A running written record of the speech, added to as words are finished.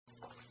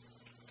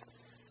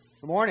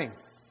Good morning.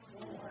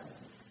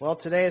 Well,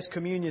 today is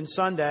Communion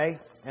Sunday,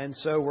 and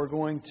so we're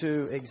going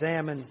to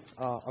examine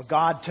a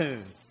God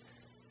tune,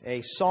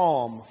 a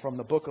psalm from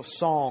the book of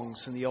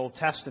Songs in the Old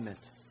Testament.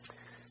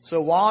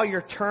 So while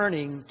you're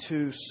turning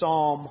to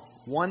Psalm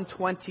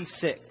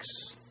 126,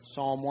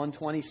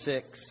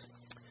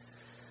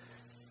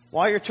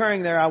 while you're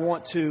turning there, I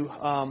want to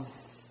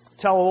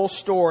tell a little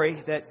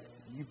story that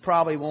you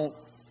probably won't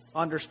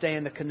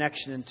understand the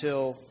connection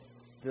until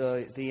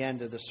the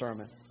end of the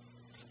sermon.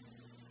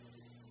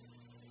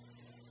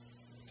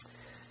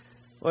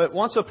 But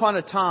once upon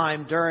a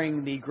time,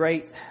 during the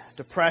Great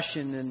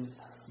Depression in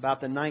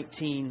about the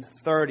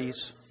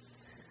 1930s,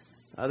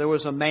 there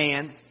was a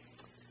man,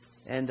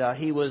 and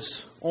he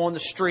was on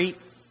the street,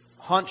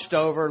 hunched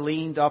over,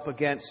 leaned up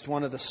against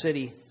one of the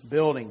city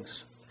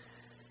buildings.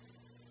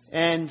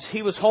 And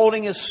he was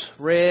holding his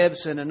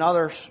ribs, and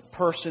another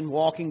person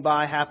walking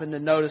by happened to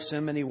notice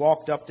him, and he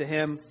walked up to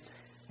him,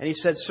 and he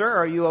said, "Sir,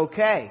 are you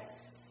okay?"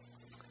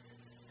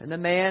 And the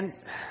man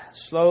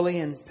slowly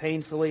and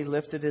painfully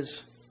lifted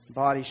his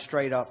body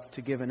straight up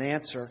to give an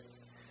answer.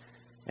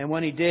 And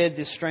when he did,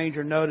 the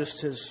stranger noticed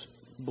his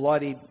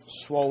bloodied,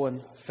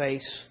 swollen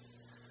face.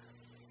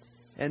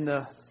 And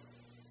the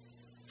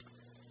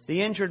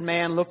injured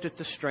man looked at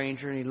the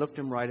stranger, and he looked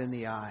him right in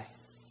the eye.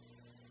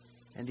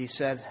 And he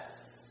said,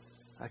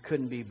 "I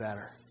couldn't be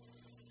better."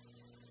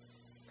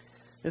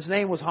 His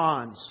name was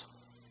Hans.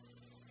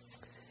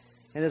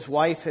 And his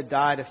wife had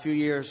died a few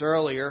years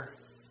earlier.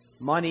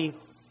 Money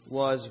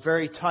was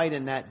very tight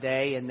in that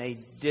day, and they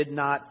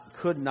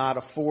could not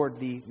afford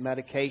the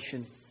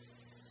medication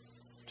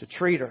to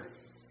treat her.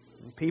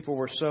 And people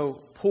were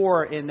so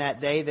poor in that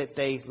day that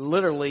they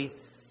literally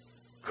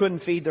couldn't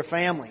feed their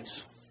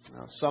families.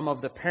 Some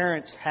of the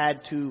parents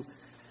had to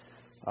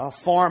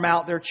farm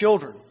out their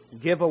children,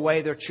 give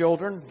away their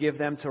children, give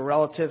them to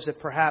relatives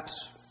that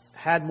perhaps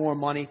had more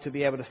money to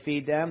be able to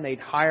feed them. They'd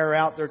hire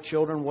out their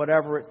children,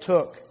 whatever it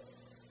took,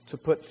 to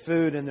put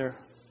food in their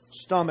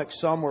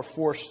stomachs. Some were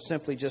forced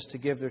simply just to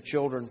give their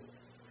children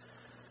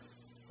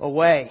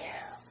away.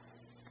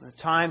 The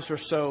times were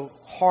so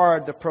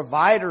hard. The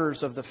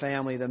providers of the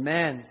family, the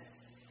men,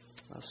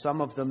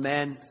 some of the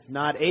men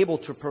not able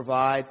to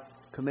provide,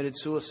 committed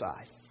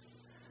suicide.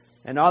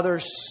 And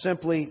others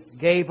simply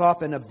gave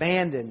up and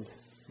abandoned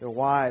their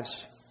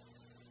wives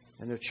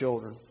and their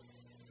children.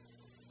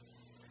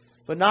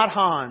 But not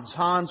Hans.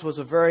 Hans was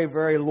a very,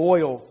 very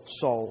loyal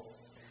soul.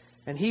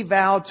 And he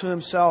vowed to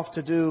himself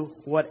to do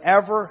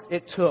whatever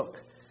it took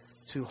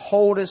to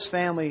hold his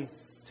family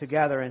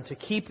together and to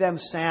keep them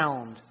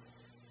sound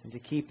and to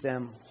keep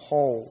them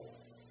whole.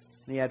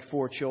 And he had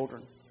 4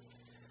 children.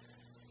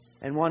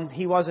 And when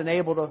he wasn't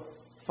able to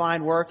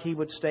find work, he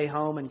would stay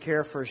home and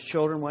care for his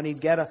children. When he'd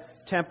get a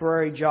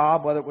temporary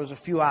job, whether it was a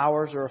few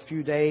hours or a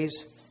few days,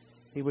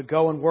 he would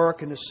go and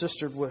work, and his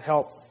sister would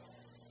help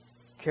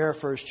care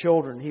for his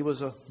children. He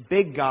was a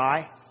big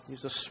guy. He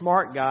was a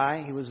smart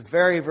guy. He was a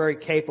very, very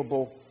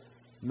capable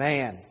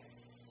man.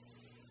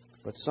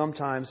 But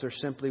sometimes there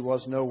simply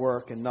was no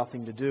work and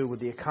nothing to do with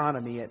the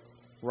economy at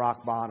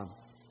rock bottom.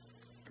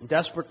 In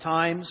desperate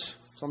times,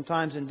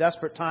 sometimes in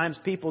desperate times,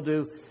 people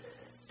do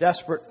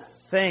desperate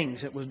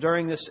things. It was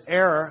during this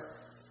era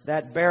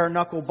that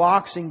bare-knuckle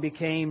boxing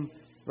became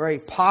very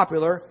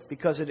popular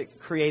because it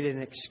created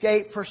an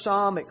escape for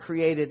some. It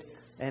created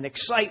an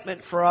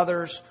excitement for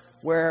others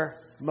where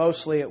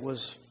mostly it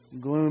was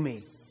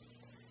gloomy.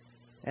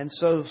 And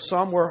so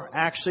some were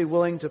actually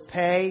willing to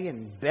pay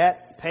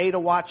to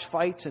watch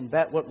fights and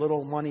bet what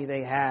little money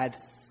they had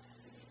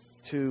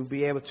to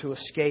be able to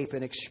escape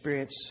and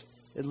experience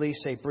at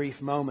least a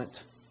brief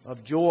moment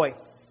of joy.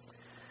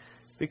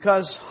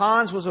 Because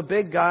Hans was a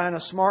big guy and a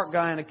smart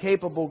guy and a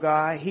capable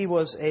guy, he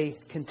was a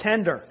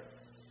contender.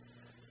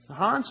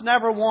 Hans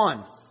never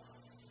won,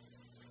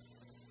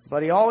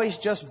 but he always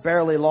just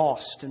barely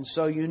lost. And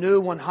so you knew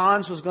when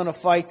Hans was going to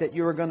fight that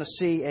you were going to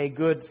see a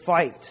good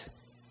fight.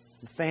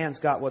 The fans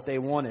got what they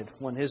wanted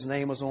when his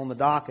name was on the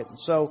docket. And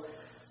so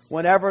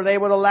whenever they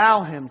would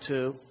allow him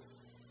to,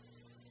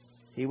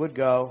 he would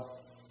go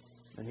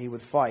and he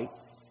would fight.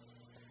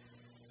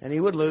 And he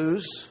would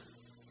lose.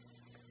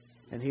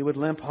 And he would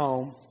limp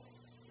home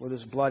with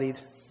his bloodied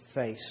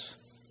face.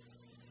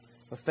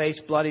 A face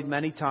bloodied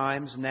many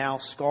times. Now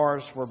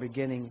scars were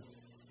beginning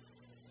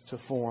to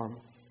form.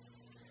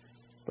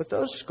 But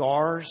those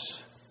scars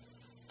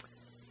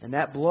and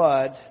that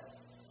blood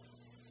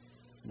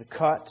and the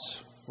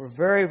cuts were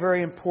very,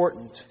 very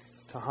important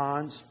to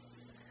Hans,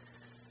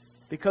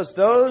 because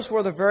those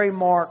were the very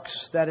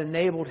marks that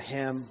enabled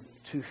him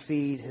to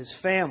feed his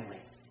family.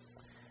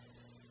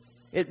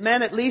 It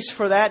meant, at least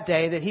for that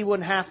day, that he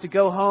wouldn't have to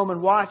go home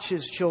and watch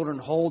his children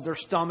hold their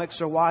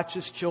stomachs or watch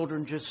his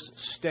children just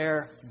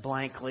stare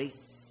blankly.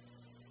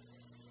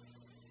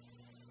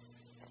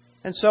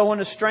 And so when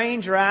a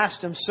stranger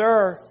asked him,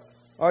 "Sir,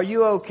 are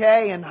you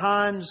okay?" and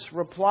Hans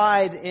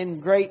replied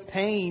in great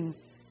pain,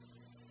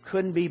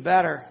 "Couldn't be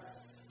better,"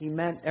 he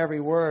meant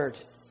every word.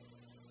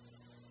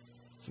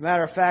 As a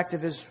matter of fact,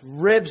 if his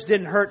ribs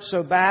didn't hurt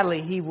so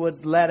badly, he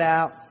would let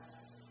out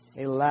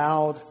a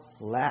loud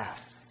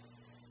laugh.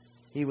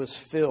 He was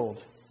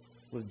filled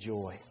with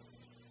joy.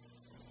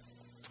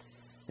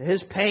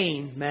 His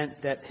pain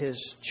meant that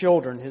his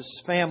children,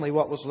 his family,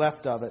 what was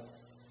left of it,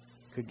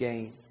 could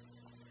gain.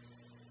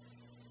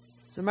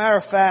 As a matter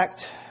of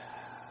fact,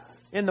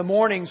 in the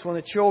mornings when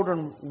the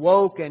children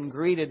woke and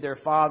greeted their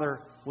father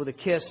with a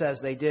kiss as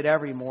they did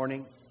every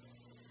morning,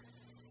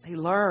 they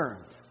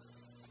learned.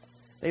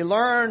 They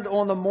learned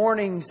on the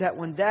mornings that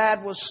when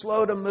Dad was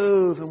slow to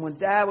move and when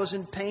Dad was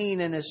in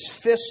pain and his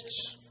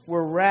fists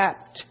were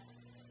wrapped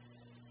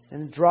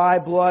and dry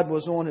blood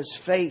was on his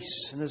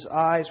face and his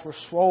eyes were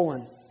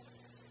swollen,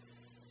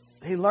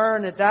 they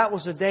learned that that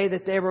was a day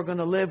that they were going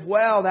to live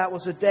well. That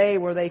was a day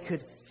where they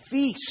could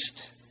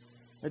feast,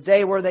 a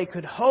day where they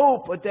could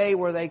hope, a day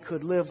where they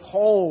could live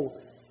whole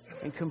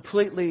and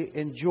completely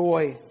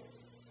enjoy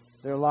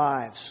their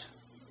lives.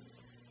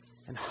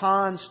 And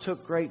Hans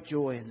took great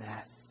joy in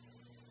that,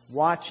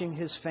 watching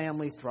his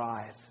family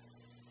thrive.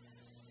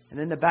 And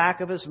in the back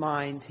of his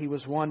mind, he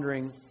was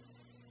wondering,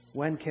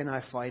 when can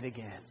I fight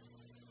again?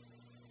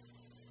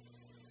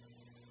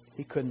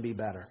 He couldn't be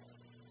better.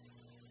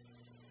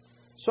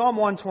 Psalm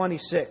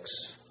 126,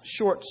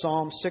 short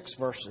psalm, 6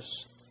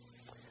 verses.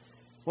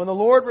 When the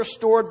Lord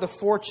restored the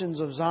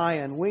fortunes of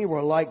Zion, we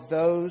were like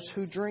those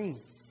who dream.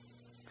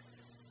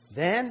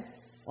 Then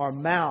our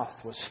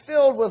mouth was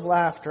filled with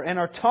laughter and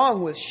our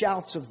tongue with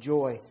shouts of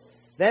joy.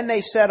 Then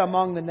they said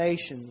among the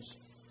nations,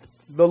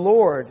 the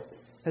Lord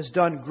has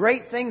done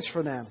great things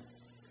for them.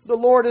 The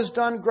Lord has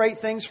done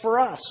great things for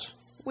us.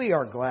 We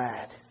are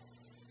glad.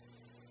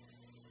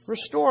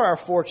 Restore our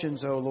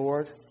fortunes, O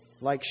Lord,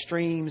 like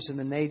streams in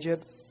the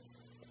Negeb.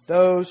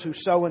 Those who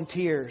sow in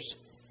tears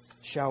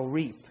shall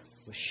reap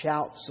with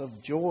shouts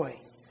of joy.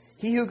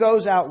 He who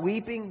goes out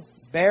weeping,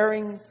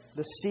 bearing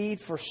the seed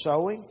for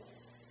sowing,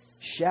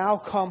 shall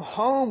come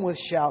home with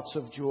shouts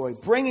of joy,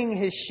 bringing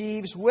his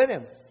sheaves with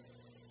him.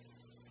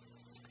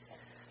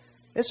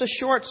 It's a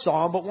short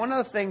psalm, but one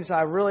of the things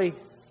I really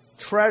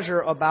treasure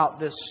about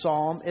this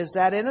psalm is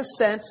that in a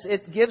sense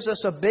it gives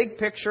us a big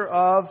picture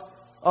of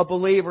a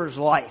believer's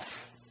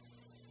life,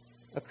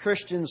 a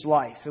Christian's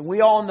life. And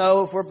we all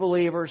know, if we're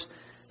believers,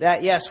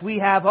 that yes, we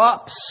have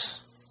ups,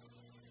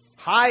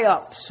 high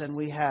ups, and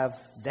we have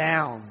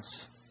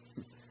downs,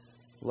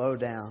 low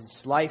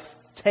downs. Life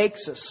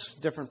takes us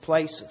different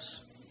places.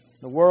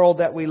 The world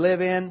that we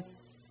live in,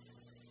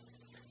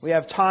 we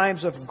have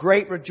times of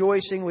great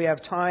rejoicing. We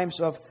have times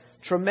of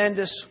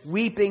tremendous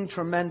weeping,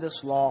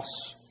 tremendous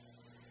loss.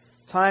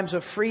 Times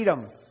of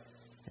freedom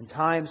and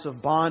times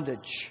of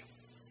bondage.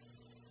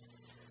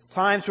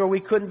 Times where we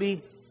couldn't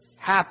be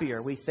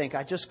happier. We think,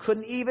 I just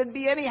couldn't even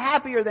be any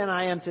happier than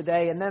I am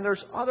today. And then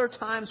there's other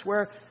times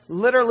where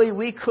literally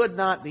we could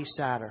not be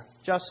sadder.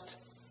 Just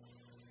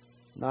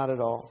not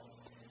at all.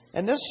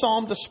 And this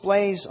psalm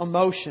displays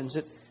emotions.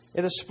 It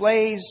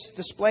displays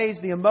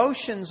the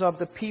emotions of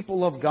the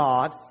people of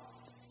God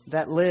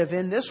that live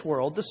in this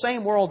world, the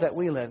same world that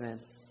we live in.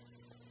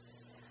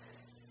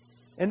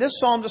 And this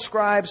psalm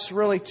describes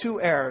really two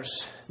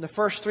eras. In the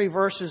first 3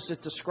 verses,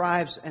 it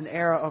describes an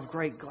era of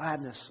great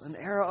gladness, an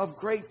era of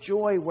great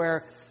joy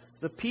where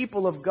the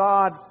people of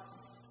God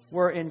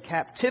were in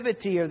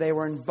captivity or they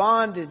were in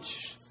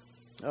bondage.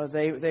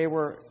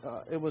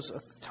 It was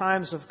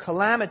times of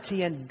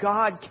calamity, and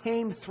God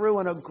came through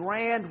in a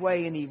grand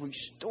way and He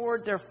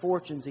restored their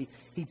fortunes.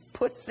 He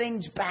put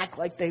things back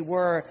like they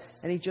were,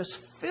 and He just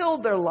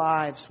filled their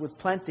lives with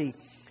plenty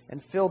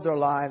and filled their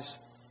lives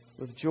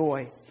with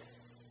joy.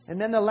 And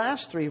then the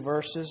last 3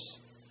 verses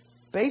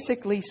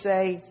basically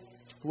say,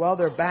 well,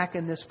 they're back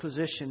in this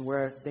position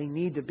where they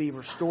need to be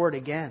restored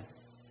again.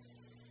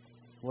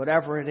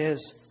 Whatever it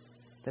is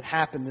that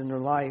happened in their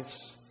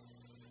lives.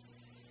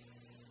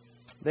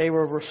 They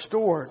were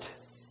restored.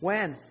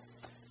 When?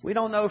 We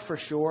don't know for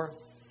sure.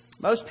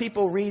 Most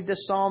people read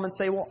this psalm and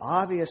say, well,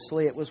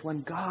 obviously it was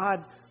when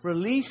God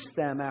released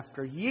them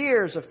after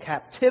years of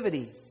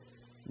captivity,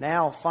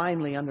 now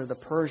finally under the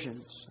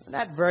Persians. And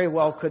that very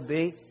well could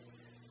be.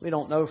 We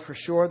don't know for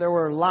sure. There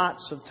were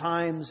lots of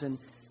times in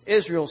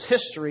Israel's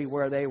history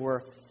where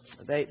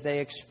they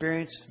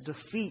experienced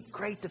defeat,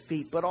 great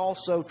defeat, but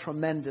also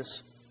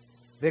tremendous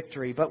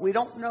victory. But we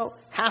don't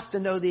have to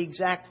know the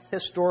exact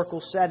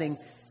historical setting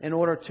in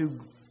order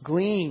to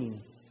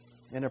glean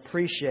and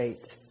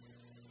appreciate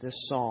this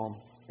psalm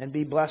and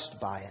be blessed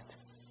by it.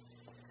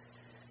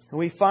 And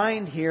we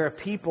find here a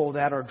people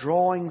that are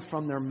drawing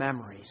from their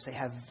memories. They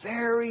have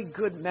very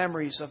good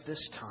memories of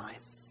this time.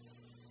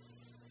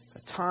 A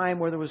time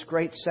where there was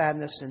great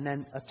sadness and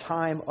then a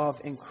time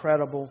of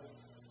incredible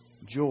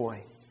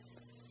joy.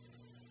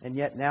 And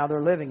yet now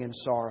they're living in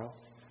sorrow.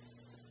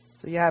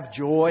 So you have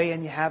joy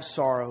and you have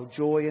sorrow,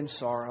 joy and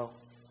sorrow,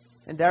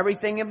 and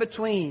everything in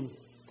between.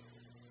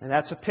 And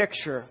that's a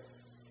picture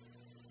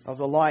of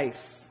the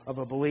life of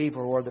a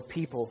believer or the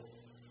people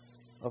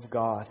of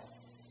God.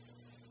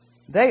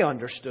 They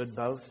understood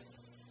both.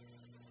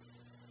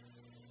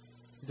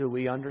 Do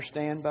we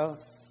understand both?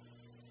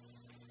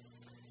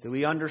 Do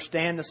we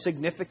understand the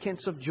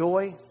significance of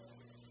joy?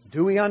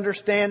 Do we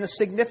understand the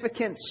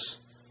significance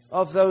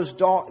of those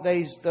dark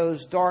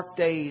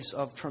days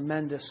of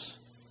tremendous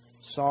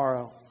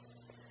sorrow.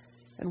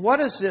 And what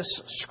does this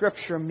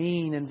scripture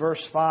mean in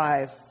verse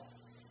 5?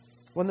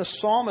 When the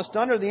psalmist,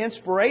 under the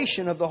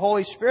inspiration of the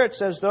Holy Spirit,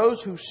 says,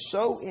 "Those who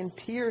sow in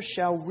tears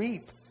shall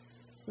reap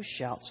with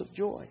shouts of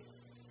joy."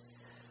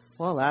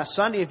 Well, last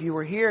Sunday, if you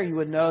were here, you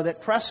would know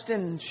that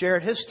Preston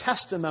shared his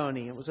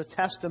testimony. It was a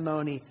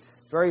testimony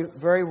very,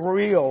 very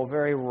real,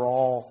 very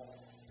raw.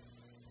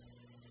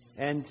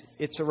 And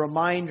it's a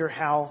reminder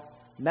how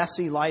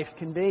messy life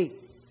can be.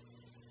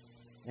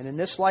 And in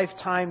this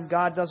lifetime,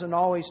 God doesn't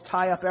always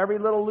tie up every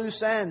little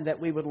loose end that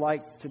we would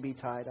like to be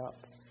tied up.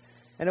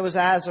 And it was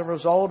as a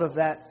result of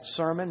that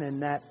sermon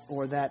and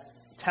that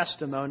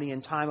testimony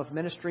in time of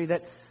ministry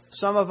that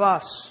some of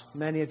us,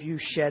 many of you,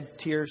 shed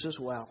tears as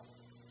well.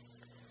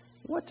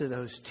 What do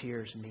those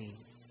tears mean?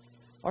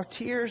 Are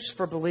tears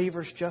for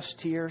believers just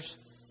tears?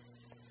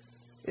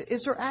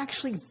 Is there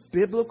actually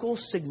biblical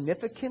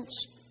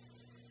significance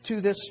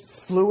to this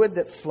fluid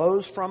that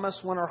flows from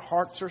us when our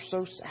hearts are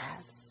so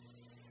sad?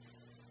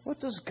 What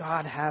does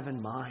God have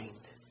in mind?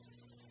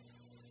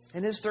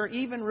 And is there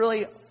even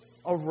really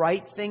a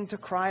right thing to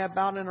cry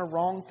about and a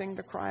wrong thing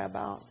to cry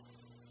about?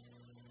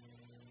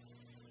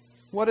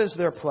 What is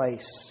their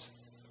place?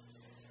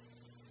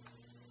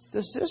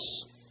 Does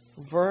this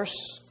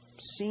verse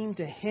seem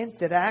to hint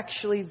that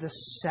actually the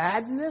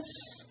sadness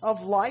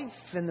of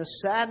life and the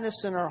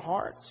sadness in our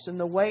hearts and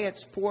the way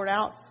it's poured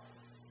out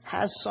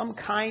has some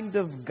kind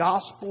of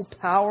gospel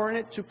power in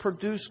it to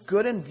produce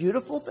good and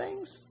beautiful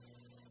things?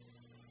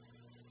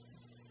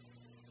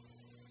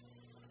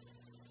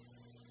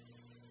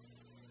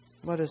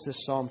 What does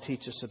this psalm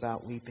teach us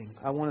about weeping?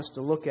 I want us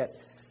to look at,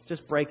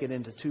 just break it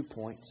into 2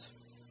 points.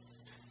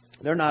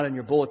 They're not in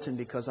your bulletin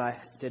because I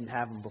didn't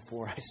have them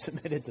before I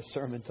submitted the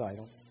sermon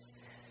title.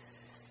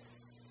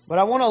 But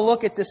I want to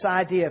look at this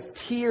idea of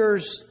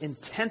tears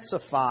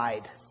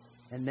intensified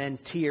and then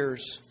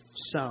tears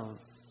sown.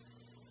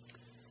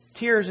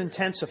 Tears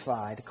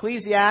intensified.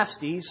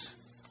 Ecclesiastes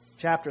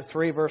chapter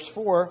 3 verse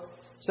 4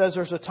 says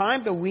there's a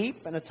time to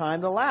weep and a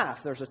time to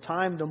laugh. There's a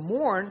time to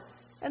mourn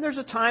and there's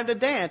a time to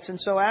dance.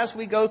 And so as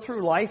we go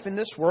through life in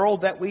this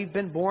world that we've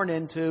been born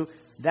into,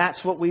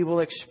 that's what we will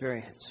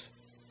experience.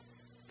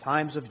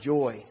 Times of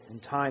joy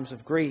and times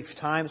of grief.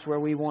 Times where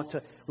we want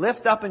to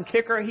lift up and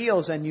kick our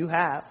heels, and you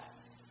have.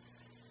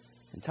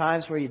 And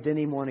times where you didn't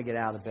even want to get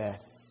out of bed.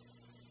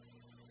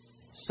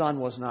 The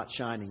sun was not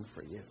shining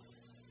for you.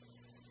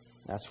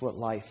 That's what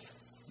life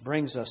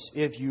brings us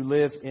if you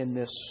live in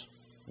this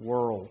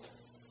world.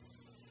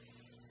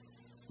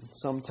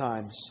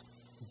 Sometimes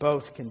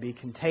both can be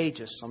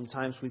contagious.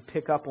 Sometimes we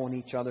pick up on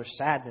each other's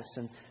sadness,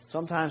 and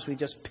sometimes we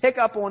just pick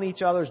up on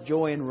each other's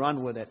joy and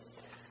run with it.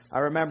 I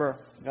remember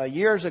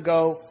years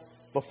ago,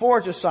 before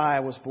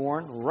Josiah was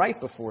born, right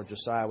before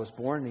Josiah was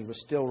born, he was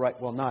still right,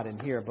 well, not in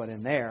here, but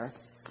in there.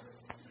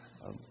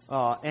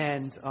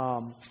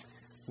 The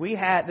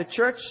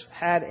church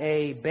had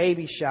a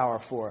baby shower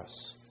for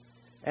us.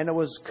 And it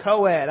was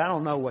co-ed. I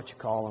don't know what you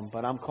call them,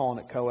 but I'm calling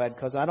it co-ed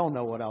because I don't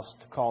know what else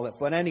to call it.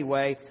 But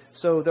anyway,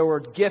 so there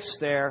were gifts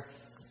there.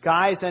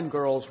 Guys and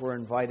girls were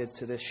invited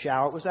to this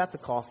shower. It was at the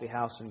Coffee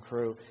House and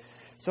Crew.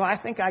 So I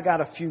think I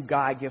got a few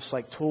guy gifts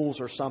like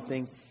tools or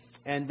something.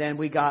 And then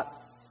we got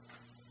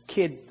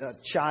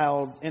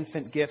child,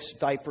 infant gifts,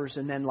 diapers,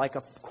 and then like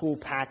a cool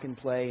pack and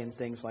play and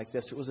things like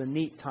this. It was a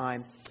neat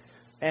time.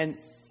 And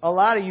a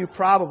lot of you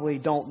probably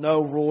don't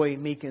know Roy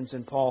Meekins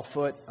and Paul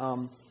Foote.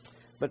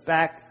 But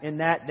back in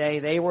that day,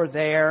 they were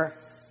there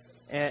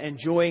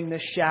enjoying the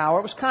shower.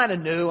 It was kind of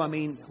new. I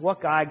mean,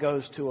 what guy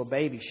goes to a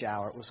baby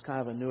shower? It was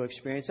kind of a new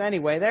experience.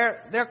 Anyway,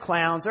 they're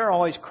clowns. They're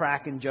always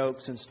cracking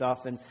jokes and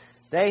stuff. And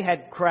they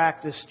had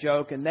cracked this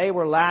joke, and they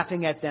were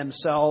laughing at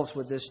themselves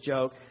with this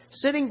joke.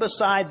 Sitting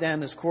beside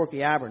them is Corky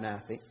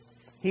Abernathy.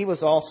 He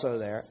was also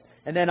there.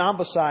 And then I'm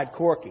beside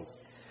Corky.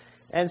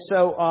 And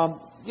so,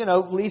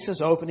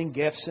 Lisa's opening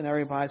gifts and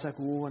everybody's like,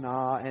 ooh and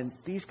ah, and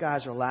these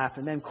guys are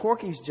laughing. Then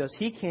Corky's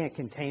he can't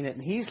contain it,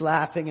 and he's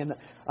laughing, and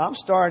I'm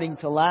starting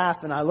to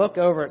laugh, and I look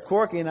over at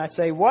Corky and I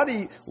say, what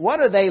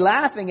are they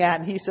laughing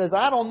at? And he says,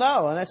 I don't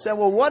know. And I said,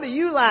 well, what are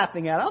you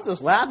laughing at? I'm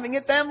just laughing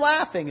at them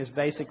laughing, is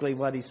basically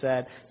what he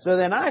said. So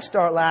then I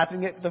start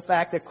laughing at the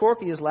fact that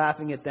Corky is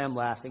laughing at them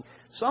laughing.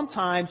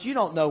 Sometimes you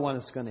don't know when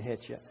it's going to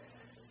hit you.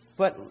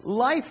 But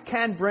life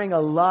can bring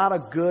a lot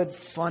of good,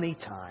 funny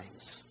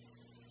times.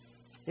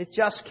 It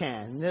just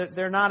can.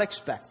 They're not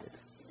expected.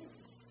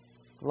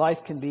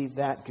 Life can be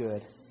that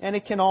good. And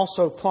it can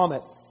also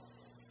plummet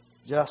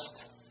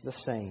just the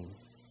same.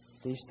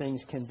 These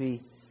things can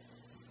be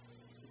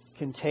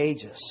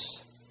contagious.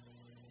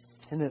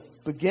 In the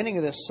beginning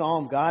of this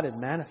psalm, God had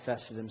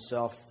manifested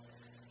Himself,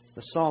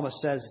 the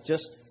psalmist says,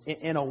 just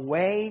in a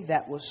way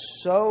that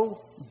was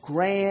so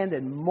grand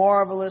and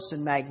marvelous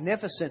and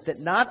magnificent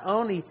that not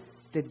only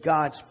did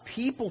God's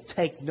people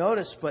take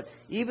notice, but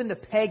even the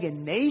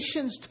pagan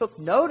nations took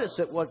notice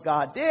at what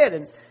God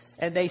did.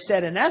 And they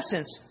said, in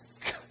essence,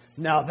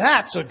 now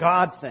that's a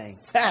God thing.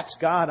 That's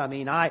God. I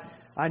mean, I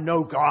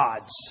know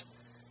gods.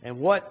 And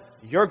what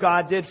your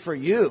God did for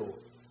you,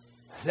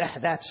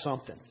 That's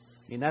something.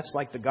 I mean, that's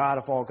like the God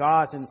of all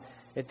gods. And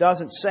it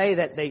doesn't say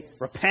that they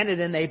repented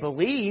and they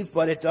believed,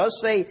 but it does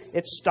say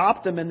it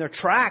stopped them in their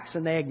tracks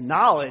and they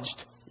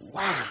acknowledged,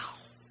 wow,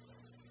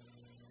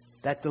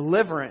 that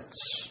deliverance,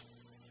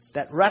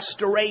 that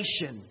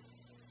restoration.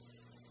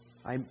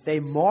 They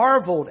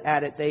marveled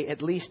at it. They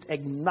at least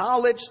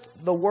acknowledged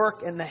the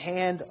work in the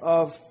hand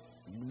of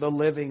the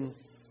living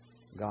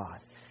God.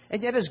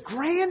 And yet as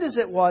grand as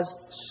it was,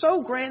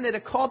 so grand that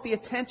it caught the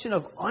attention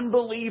of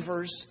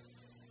unbelievers,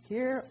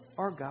 here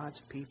are God's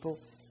people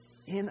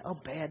in a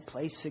bad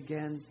place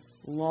again,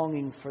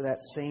 longing for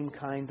that same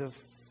kind of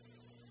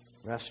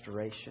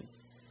restoration.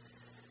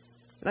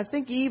 And I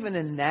think even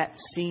in that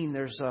scene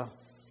there's a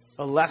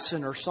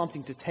lesson or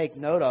something to take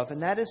note of,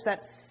 and that is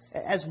that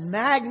as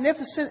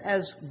magnificent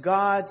as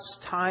God's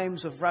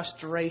times of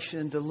restoration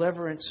and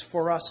deliverance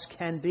for us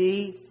can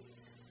be,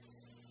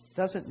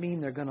 doesn't mean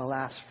they're going to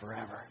last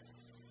forever.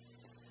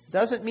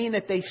 Doesn't mean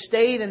that they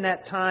stayed in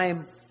that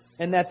time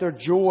and that their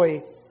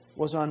joy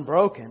was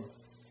unbroken.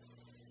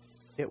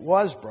 It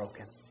was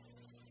broken.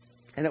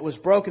 And it was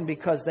broken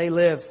because they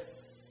live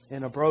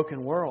in a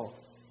broken world.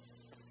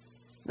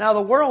 Now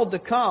the world to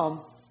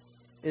come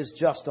is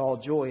just all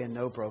joy and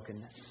no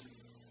brokenness.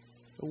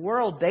 The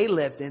world they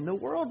lived in, the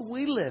world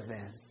we live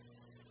in,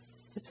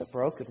 it's a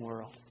broken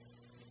world.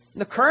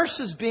 And the curse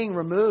is being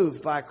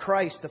removed by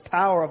Christ, the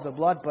power of the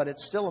blood, but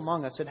it's still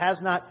among us. It has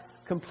not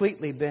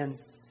completely been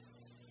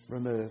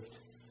removed.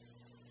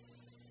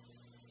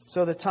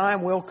 So the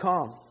time will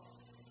come.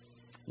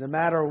 No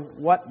matter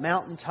what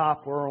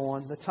mountaintop we're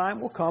on, the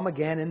time will come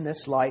again in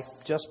this life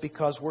just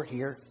because we're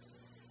here.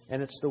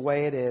 And it's the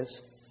way it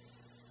is.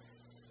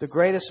 The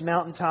greatest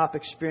mountaintop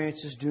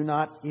experiences do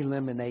not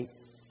eliminate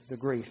the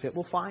grief. It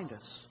will find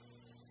us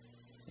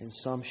in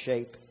some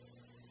shape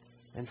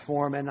and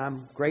form. And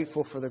I'm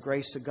grateful for the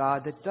grace of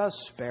God that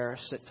does spare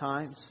us at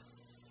times.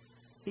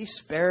 He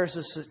spares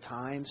us at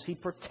times. He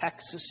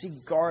protects us. He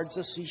guards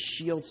us. He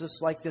shields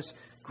us like this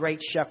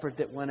great shepherd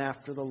that went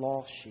after the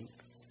lost sheep.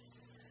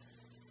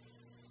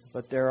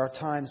 But there are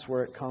times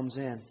where it comes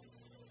in.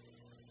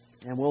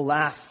 And we'll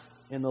laugh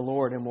in the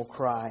Lord and we'll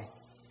cry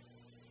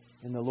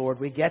in the Lord.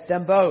 We get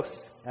them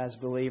both as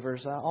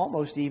believers,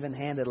 almost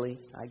even-handedly,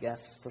 I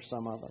guess, for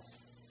some of us.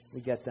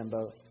 We get them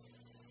both.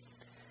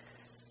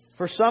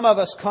 For some of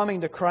us,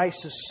 coming to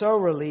Christ is so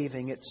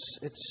relieving.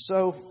 It's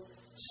so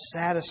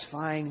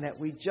satisfying that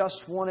we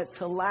just want it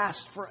to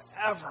last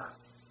forever.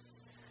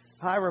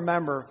 I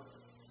remember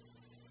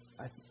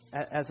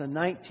as a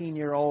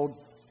 19-year-old,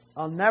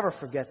 I'll never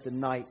forget the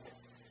night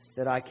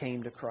that I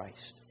came to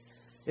Christ.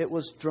 It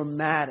was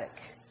dramatic,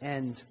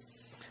 and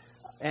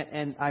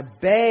I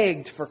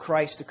begged for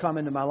Christ to come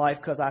into my life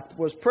because I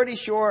was pretty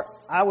sure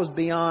I was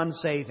beyond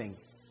saving,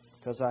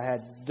 because I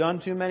had done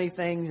too many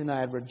things and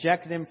I had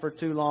rejected Him for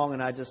too long,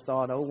 and I just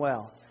thought, oh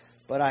well.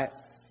 But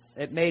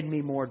it made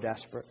me more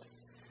desperate,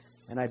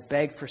 and I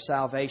begged for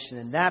salvation.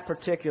 And that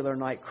particular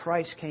night,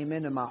 Christ came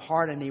into my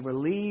heart and He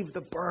relieved the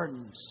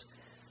burdens.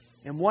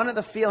 And one of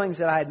the feelings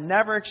that I had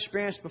never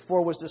experienced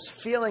before was this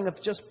feeling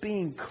of just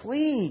being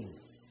clean.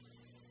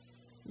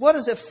 What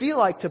does it feel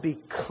like to be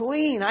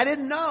clean? I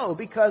didn't know,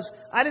 because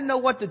I didn't know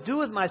what to do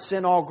with my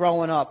sin all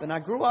growing up. And I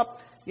grew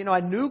up, I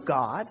knew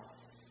God.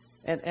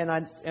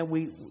 And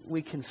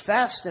we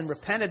confessed and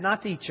repented,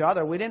 not to each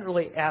other. We didn't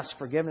really ask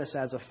forgiveness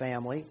as a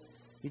family.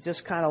 You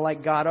just kind of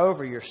like got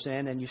over your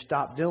sin and you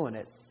stopped doing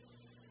it.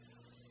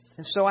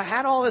 And so I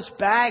had all this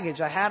baggage.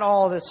 I had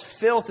all this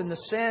filth and the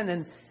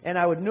sin, and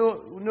I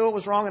knew it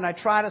was wrong, and I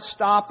tried to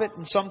stop it,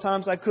 and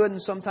sometimes I could,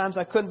 and sometimes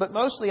I couldn't. But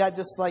mostly I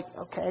just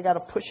okay, I got to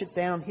push it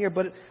down here.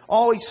 But it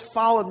always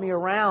followed me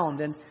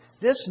around. And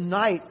this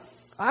night,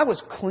 I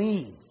was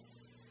clean.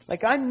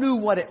 Like I knew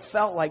what it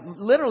felt like,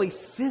 literally,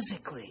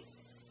 physically,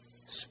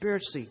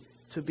 spiritually,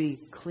 to be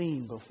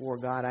clean before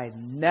God. I had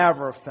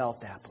never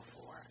felt that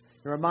before.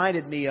 It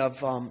reminded me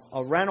of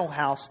a rental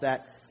house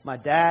that my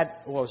dad,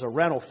 was a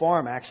rental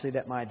farm actually,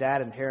 that my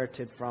dad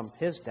inherited from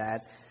his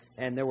dad.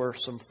 And there were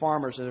some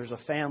farmers, and there's a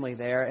family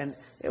there. And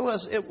it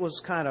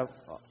was kind of,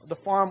 the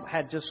farm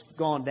had just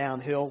gone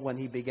downhill when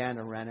he began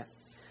to rent it.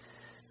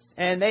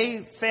 And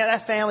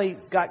that family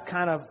got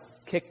kind of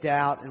kicked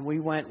out. And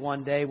we went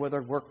one day with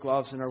our work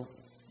gloves, and our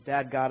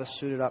dad got us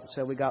suited up and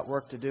said, we got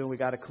work to do. We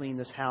got to clean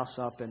this house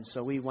up. And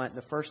so we went.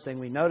 The first thing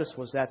we noticed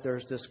was that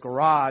there's this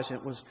garage, and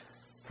it was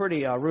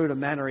pretty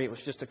rudimentary. It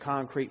was just a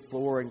concrete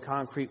floor and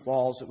concrete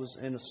walls. It was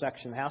in a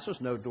section of the house. There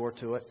was no door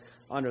to it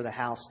under the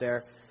house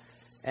there.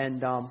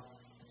 And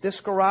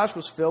this garage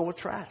was filled with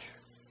trash.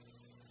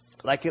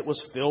 Like it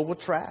was filled with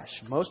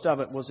trash. Most of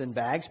it was in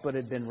bags, but it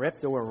had been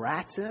ripped. There were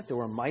rats in it. There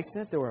were mice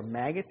in it. There were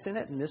maggots in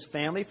it. And this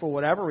family, for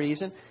whatever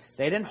reason,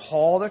 they didn't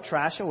haul their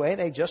trash away.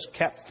 They just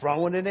kept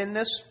throwing it in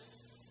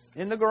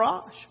the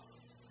garage.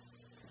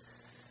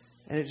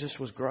 And it just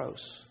was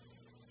gross.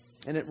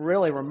 And it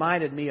really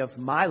reminded me of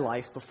my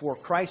life before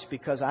Christ,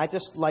 because I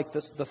just, like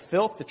the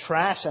filth, the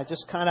trash, I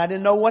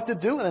didn't know what to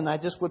do with it. And I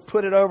just would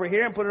put it over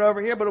here and put it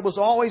over here, but it was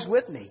always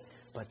with me.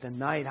 But the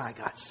night I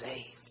got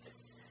saved,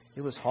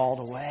 it was hauled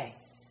away.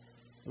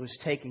 It was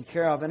taken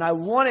care of. And I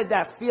wanted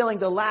that feeling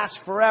to last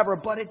forever,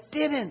 but it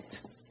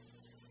didn't.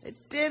 It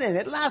didn't.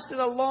 It lasted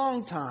a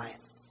long time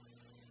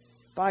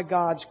by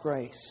God's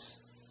grace.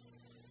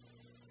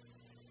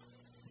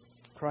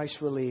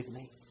 Christ relieved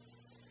me.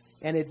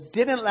 And it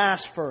didn't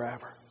last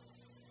forever.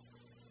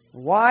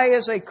 Why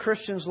is a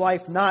Christian's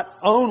life not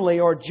only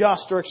or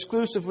just or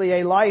exclusively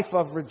a life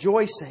of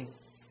rejoicing,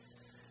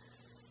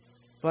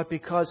 but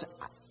because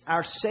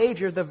our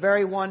Savior, the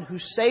very one who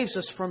saves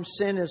us from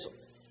sin, is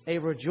a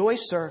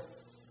rejoicer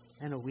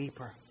and a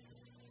weeper.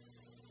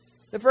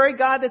 The very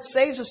God that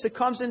saves us, that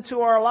comes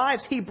into our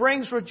lives, He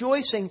brings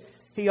rejoicing.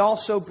 He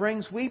also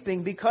brings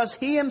weeping because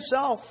He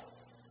Himself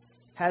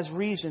has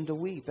reason to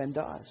weep and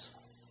does.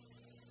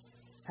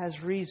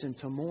 Has reason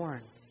to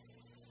mourn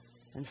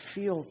and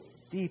feel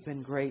deep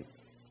and great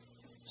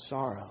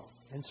sorrow.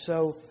 And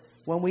so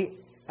when we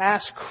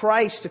ask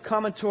Christ to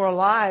come into our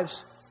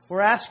lives,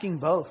 we're asking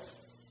both.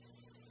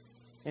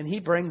 And He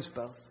brings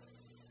both.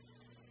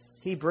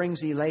 He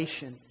brings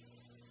elation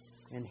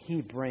and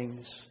He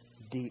brings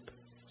deep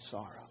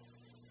sorrow.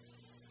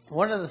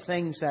 One of the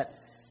things that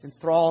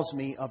enthralls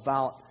me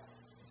about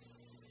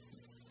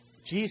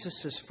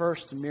Jesus'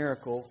 first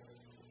miracle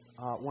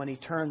when He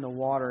turned the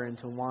water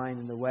into wine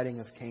in the wedding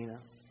of Cana.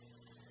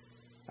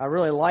 I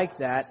really like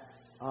that.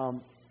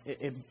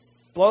 It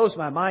blows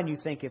my mind. You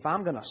think if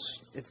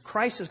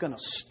Christ is going to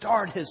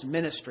start His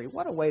ministry,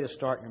 what a way to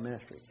start your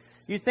ministry.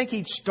 You'd think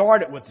He'd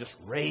start it with just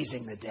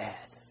raising the dead.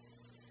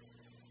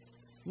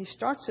 He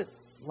starts it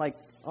like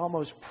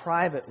almost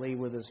privately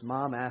with His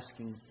mom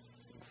asking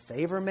a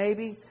favor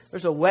maybe.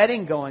 There's a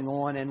wedding going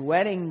on, and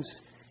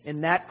weddings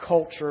in that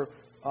culture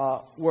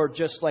were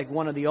just like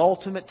one of the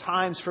ultimate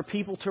times for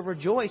people to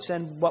rejoice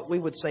and what we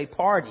would say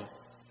party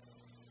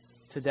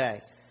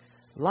today.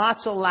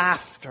 Lots of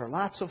laughter,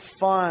 lots of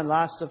fun,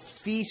 lots of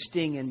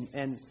feasting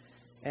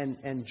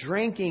and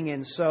drinking.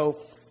 And so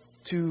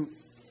to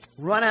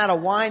run out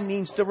of wine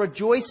means the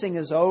rejoicing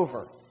is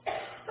over.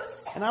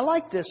 And I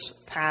like this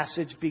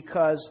passage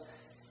because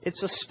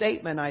it's a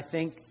statement, I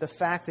think, the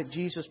fact that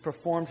Jesus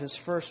performed His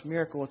first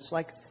miracle. It's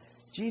like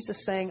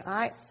Jesus saying,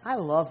 I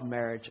love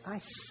marriage. I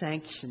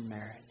sanction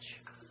marriage.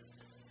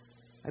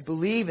 I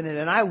believe in it,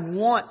 and I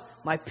want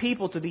my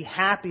people to be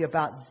happy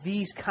about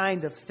these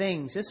kind of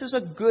things. This is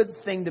a good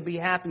thing to be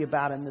happy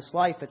about in this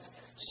life. It's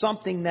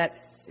something that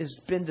it's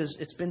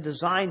been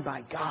designed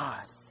by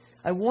God.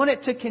 I want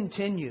it to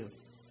continue.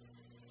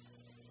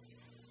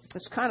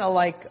 It's kind of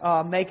like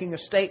making a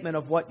statement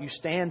of what you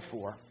stand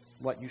for,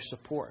 what you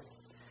support.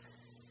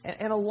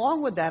 And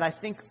along with that, I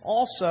think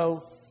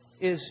also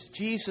is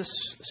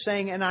Jesus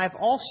saying, and I've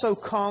also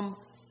come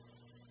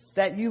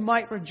that you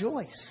might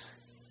rejoice.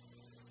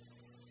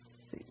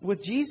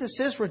 With Jesus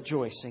is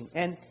rejoicing,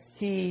 and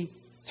He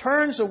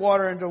turns the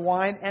water into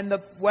wine, and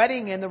the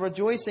wedding and the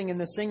rejoicing and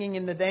the singing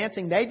and the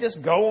dancing, they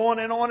just go on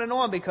and on and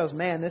on because,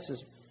 man, this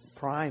is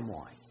prime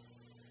wine.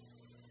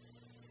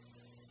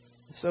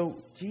 So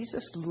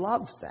Jesus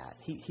loves that.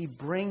 He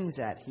brings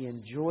that. He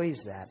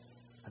enjoys that.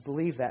 I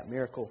believe that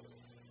miracle.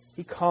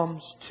 He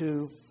comes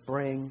to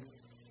bring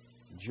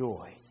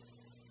joy.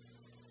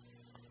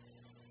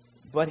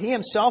 But He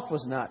Himself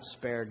was not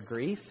spared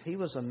grief. He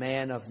was a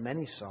man of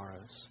many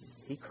sorrows.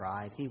 He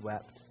cried. He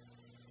wept.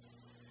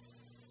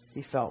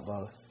 He felt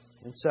both.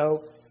 And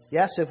so,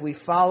 yes, if we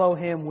follow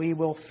Him, we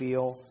will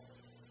feel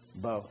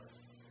both.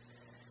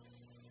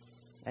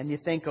 And you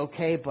think,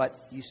 okay,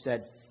 but you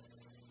said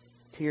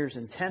tears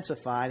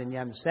intensified, and you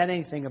haven't said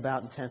anything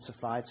about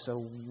intensified, so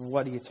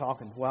what are you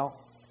talking? Well,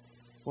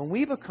 when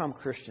we become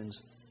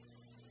Christians,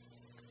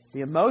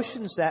 the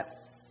emotions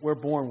that we're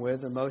born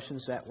with,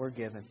 emotions that we're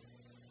given,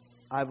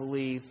 I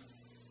believe,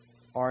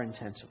 are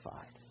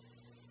intensified.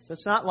 So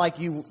it's not like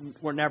you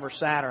were never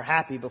sad or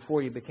happy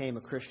before you became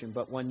a Christian,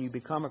 but when you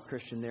become a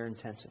Christian, they're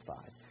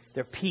intensified.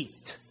 They're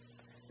peaked.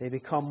 They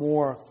become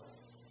more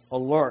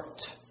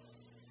alert.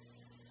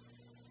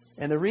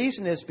 And the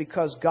reason is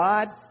because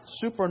God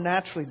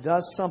supernaturally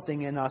does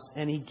something in us,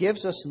 and He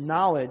gives us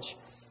knowledge,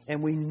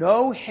 and we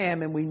know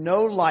Him, and we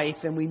know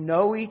life, and we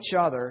know each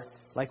other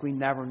like we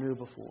never knew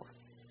before.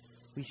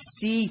 We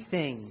see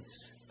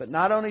things. But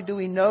not only do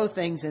we know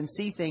things and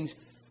see things,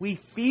 we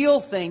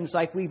feel things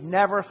like we've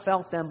never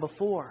felt them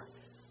before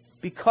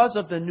because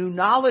of the new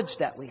knowledge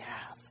that we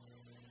have.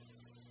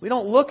 We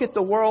don't look at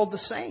the world the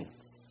same.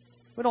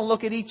 We don't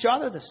look at each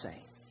other the same.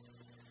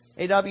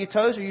 A.W.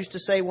 Tozer used to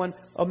say when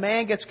a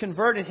man gets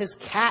converted, his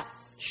cat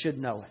should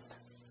know it.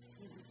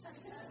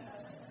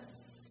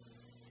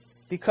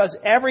 Because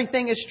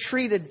everything is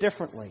treated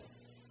differently.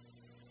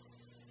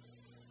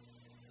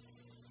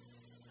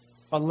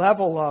 A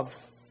level of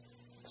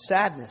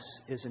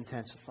sadness is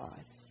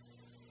intensified.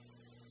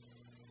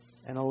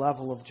 And a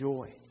level of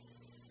joy.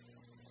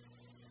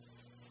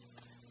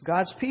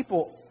 God's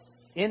people,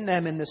 in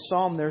them, in this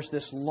psalm, there's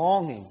this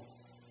longing.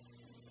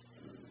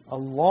 A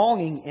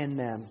longing in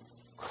them,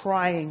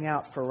 crying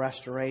out for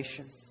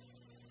restoration.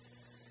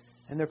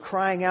 And they're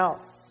crying out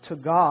to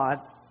God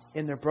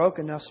in their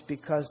brokenness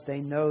because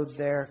they know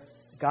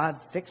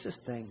God fixes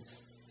things.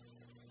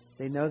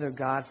 They know their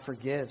God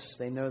forgives.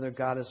 They know their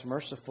God is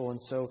merciful. And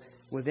so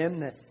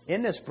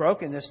in this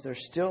brokenness, they're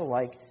still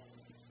like,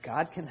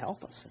 God can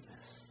help us in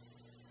this.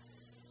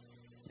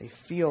 They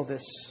feel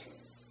this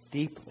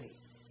deeply,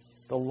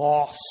 the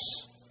loss,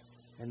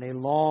 and they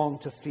long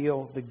to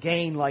feel the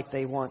gain like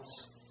they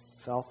once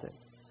felt it.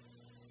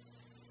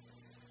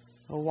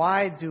 Well,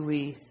 why do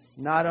we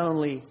not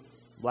only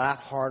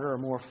laugh harder or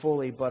more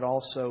fully, but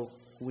also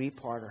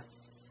weep harder?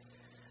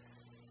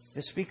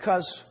 It's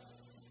because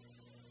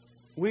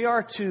we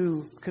are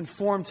to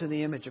conform to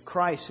the image of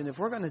Christ. And if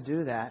we're going to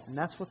do that, and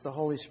that's what the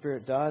Holy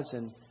Spirit does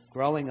in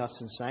growing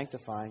us and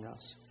sanctifying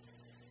us,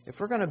 if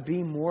we're going to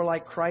be more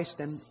like Christ,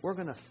 then we're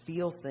going to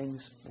feel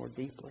things more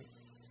deeply.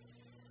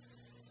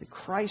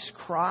 Christ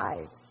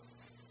cried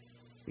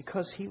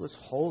because He was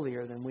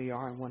holier than we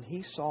are. And when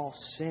He saw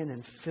sin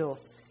and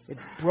filth, it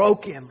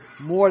broke Him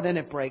more than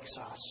it breaks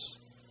us.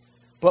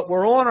 But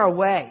we're on our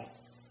way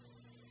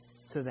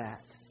to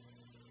that.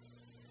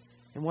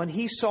 And when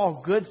He saw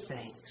good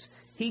things,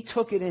 He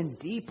took it in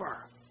deeper.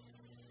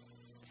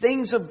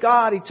 Things of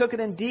God, He took it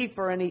in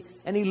deeper, and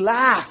He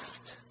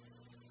laughed.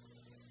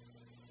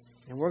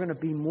 And we're going to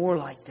be more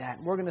like that.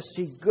 And we're going to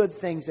see good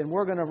things, and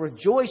we're going to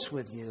rejoice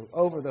with you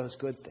over those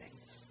good things.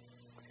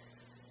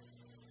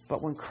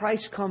 But when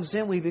Christ comes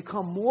in, we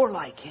become more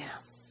like Him.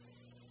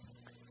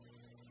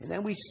 And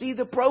then we see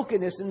the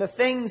brokenness and the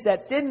things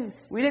that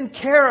we didn't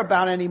care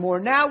about anymore.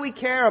 Now we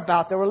care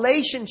about the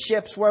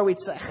relationships where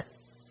we'd say,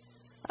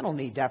 I don't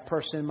need that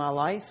person in my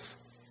life.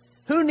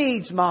 Who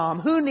needs mom?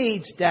 Who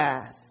needs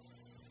dad?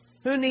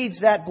 Who needs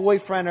that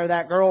boyfriend or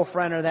that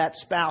girlfriend or that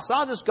spouse?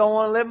 I'll just go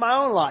on and live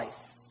my own life.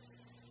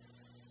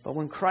 But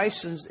when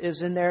Christ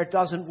is in there, it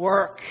doesn't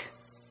work.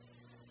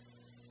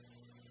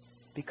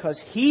 Because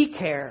He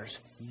cares,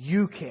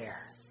 you care.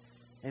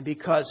 And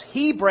because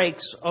He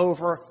breaks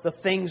over the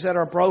things that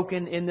are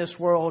broken in this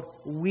world,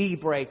 we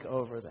break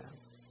over them.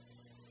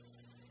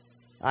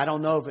 I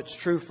don't know if it's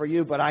true for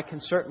you, but I can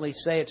certainly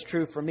say it's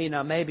true for me.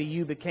 Now, maybe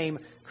you became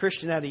a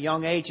Christian at a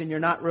young age and you're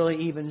not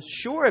really even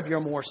sure if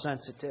you're more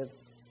sensitive.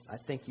 I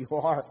think you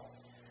are.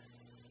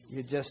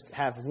 You just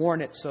have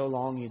worn it so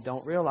long you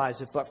don't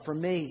realize it. But for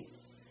me,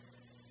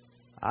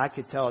 I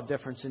could tell a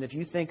difference. And if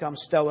you think I'm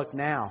stoic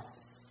now,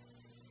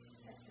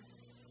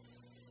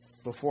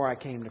 before I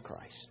came to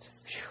Christ.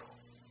 Whew.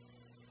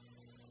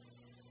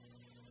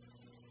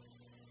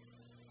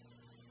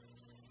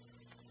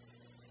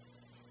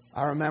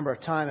 I remember a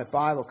time at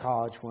Bible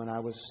college when I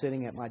was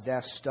sitting at my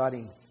desk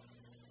studying,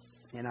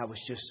 and I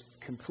was just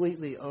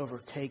completely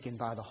overtaken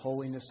by the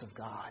holiness of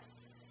God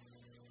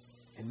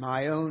and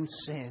my own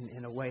sin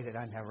in a way that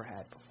I never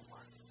had before.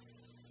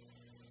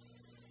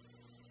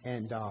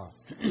 And,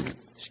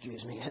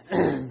 excuse me,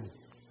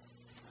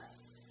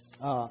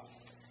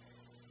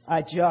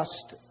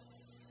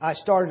 I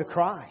started to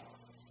cry.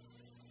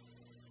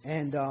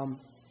 And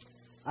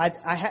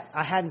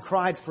I hadn't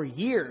cried for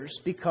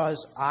years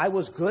because I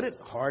was good at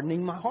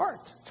hardening my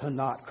heart to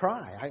not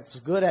cry. I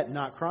was good at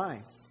not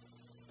crying.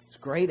 I was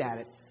great at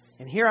it.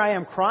 And here I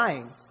am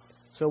crying.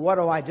 So what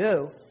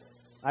do?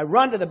 I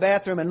run to the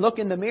bathroom and look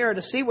in the mirror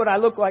to see what I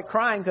look like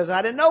crying because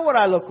I didn't know what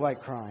I looked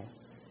like crying.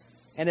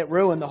 And it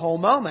ruined the whole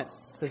moment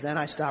because then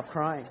I stopped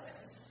crying.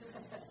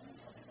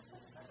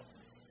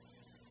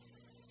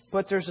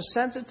 But there's a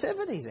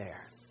sensitivity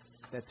there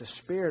that the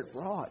Spirit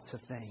brought to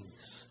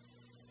things.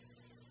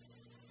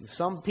 And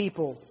some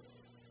people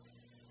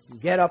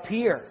get up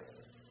here,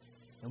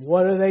 and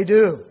what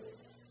do?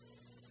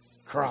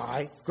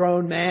 Cry.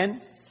 Grown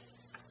men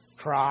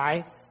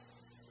cry.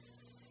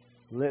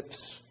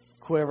 Lips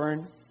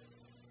quivering.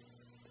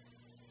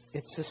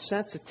 It's a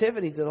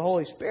sensitivity to the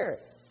Holy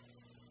Spirit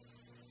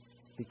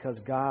because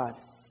God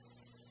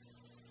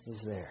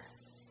is there.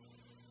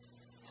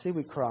 See,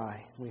 we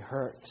cry. We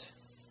hurt.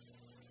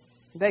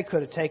 They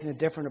could have taken a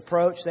different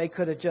approach. They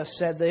could have just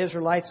said to the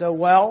Israelites, oh,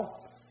 well,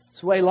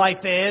 it's the way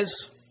life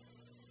is.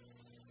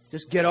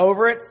 Just get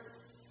over it.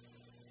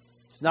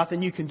 There's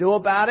nothing you can do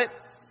about it.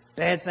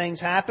 Bad things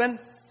happen.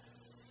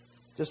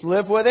 Just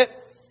live with it.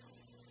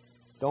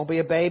 Don't be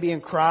a baby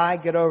and cry.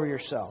 Get over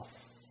yourself.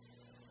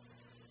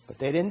 But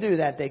they didn't do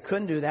that. They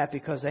couldn't do that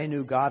because they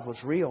knew God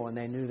was real and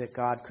they knew that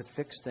God could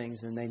fix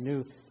things. And they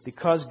knew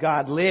because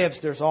God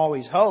lives, there's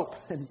always hope.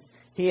 And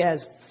He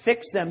has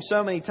fixed them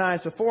so many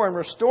times before and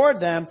restored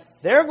them.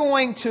 They're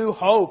going to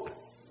hope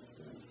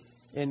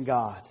in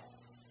God.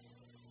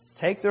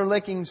 Take their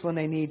lickings when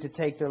they need to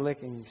take their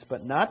lickings,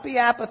 but not be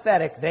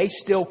apathetic. They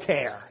still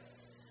care.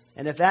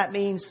 And if that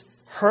means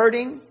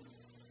hurting,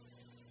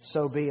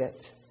 so be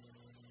it.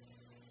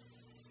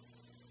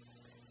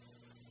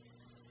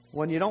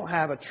 When you don't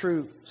have a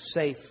true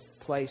safe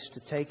place to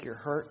take your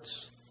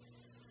hurts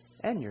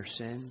and your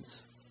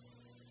sins,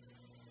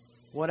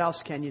 what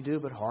else can you do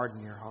but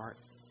harden your heart?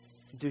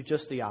 Do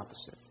just the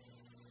opposite.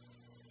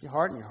 You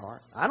harden your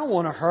heart. I don't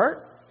want to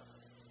hurt.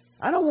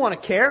 I don't want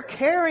to care.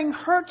 Caring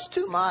hurts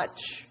too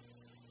much.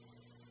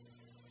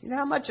 You know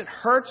how much it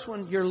hurts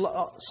when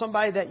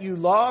somebody that you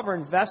love or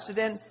invested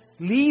in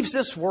leaves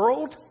this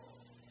world?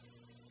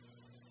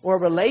 Or a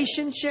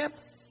relationship?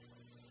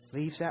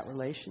 leaves that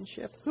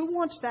relationship? Who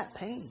wants that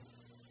pain?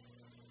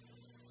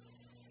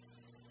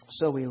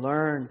 So we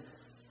learn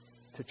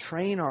to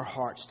train our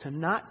hearts to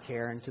not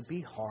care and to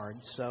be hard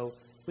so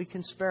we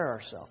can spare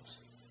ourselves.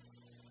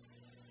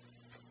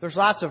 There's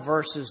lots of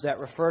verses that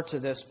refer to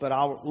this, but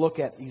I'll look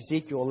at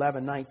Ezekiel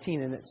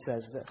 11:19, and it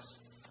says this.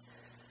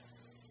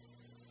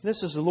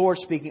 This is the Lord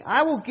speaking.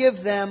 I will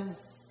give them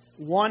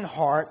one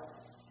heart,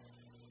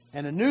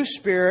 and a new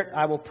spirit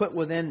I will put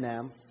within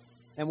them.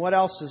 And what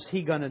else is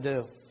He going to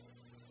do?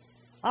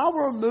 I'll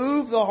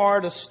remove the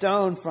heart of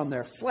stone from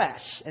their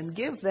flesh and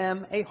give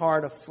them a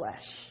heart of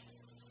flesh.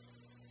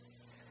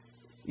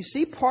 You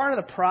see part of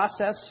the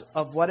process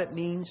of what it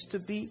means to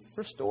be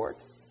restored?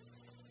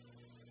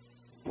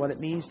 What it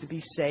means to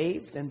be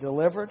saved and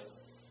delivered?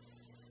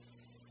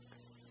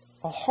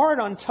 A heart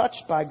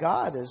untouched by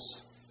God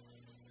is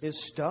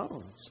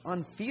stone. It's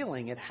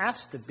unfeeling. It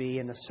has to be,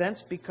 in a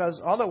sense,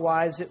 because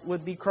otherwise it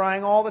would be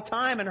crying all the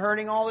time and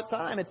hurting all the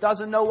time. It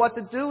doesn't know what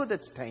to do with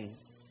its pain.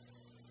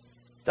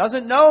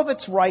 Doesn't know if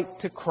it's right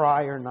to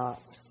cry or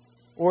not,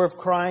 or if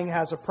crying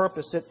has a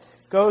purpose. It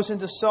goes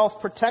into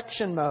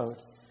self-protection mode,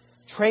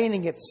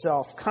 training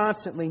itself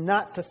constantly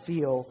not to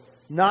feel,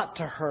 not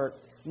to hurt,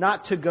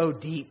 not to go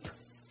deep,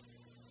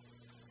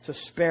 to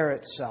spare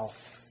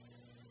itself.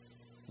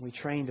 We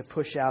train to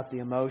push out the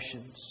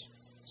emotions,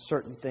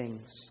 certain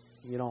things.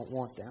 You don't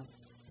want them.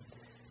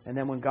 And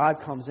then when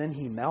God comes in,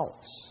 He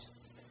melts.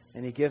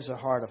 And He gives a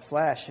heart of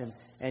flesh.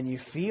 And you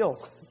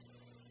feel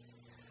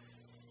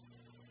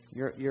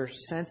your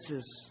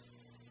senses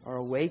are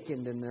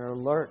awakened and they're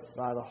alert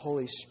by the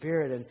Holy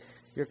Spirit. And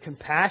you're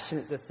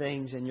compassionate to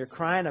things and you're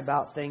crying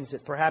about things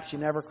that perhaps you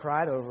never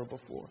cried over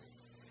before.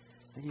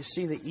 And you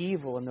see the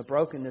evil and the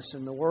brokenness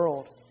in the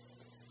world.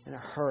 And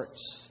it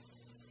hurts.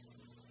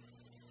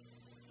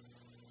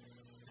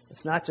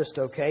 It's not just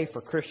okay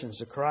for Christians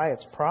to cry,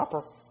 it's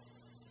proper.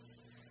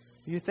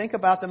 You think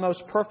about the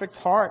most perfect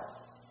heart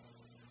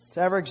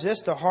to ever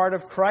exist, the heart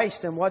of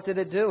Christ, and what did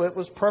it do? It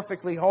was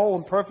perfectly whole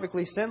and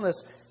perfectly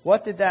sinless.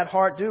 What did that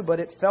heart do? But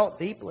it felt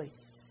deeply.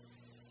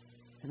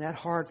 And that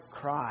heart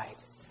cried.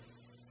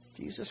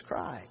 Jesus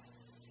cried.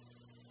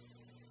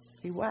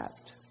 He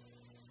wept.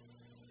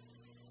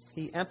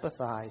 He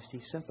empathized. He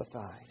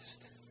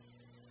sympathized.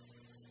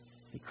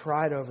 He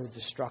cried over the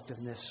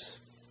destructiveness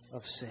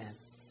of sin,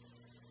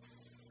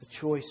 the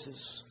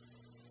choices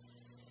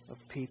of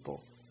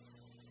people.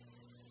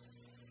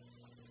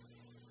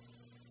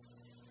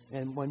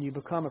 And when you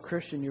become a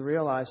Christian, you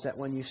realize that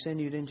when you sin,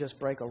 you didn't just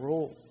break a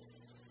rule.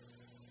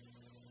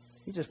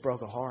 You just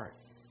broke a heart.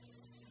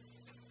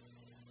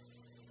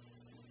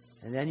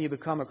 And then you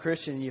become a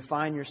Christian and you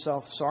find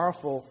yourself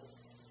sorrowful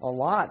a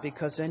lot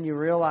because then you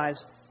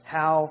realize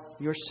how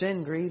your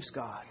sin grieves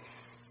God.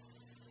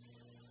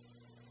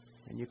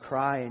 And you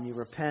cry and you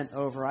repent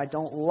over, I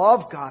don't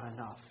love God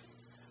enough.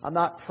 I'm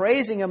not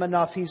praising Him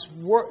enough. He's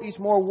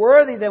more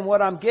worthy than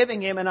what I'm giving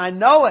Him, and I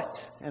know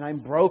it, and I'm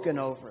broken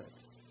over it.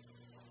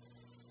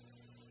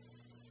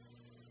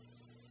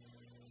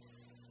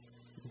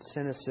 And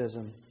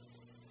cynicism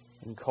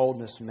and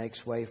coldness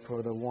makes way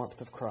for the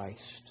warmth of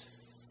Christ.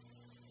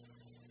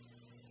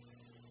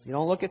 You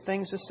don't look at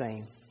things the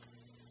same.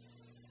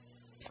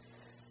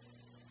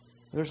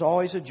 There's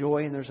always a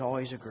joy and there's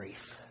always a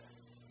grief.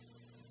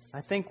 I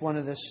think one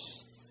of the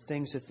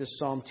things that this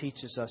psalm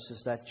teaches us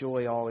is that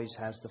joy always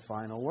has the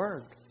final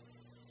word.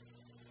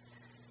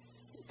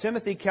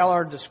 Timothy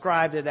Keller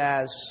described it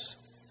as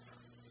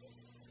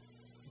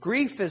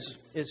grief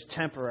is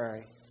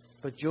temporary,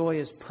 but joy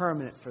is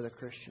permanent for the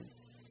Christian.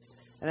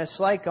 And it's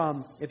like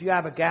if you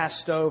have a gas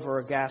stove or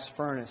a gas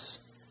furnace,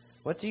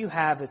 what do you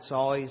have that's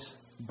always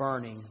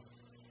burning?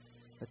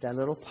 But that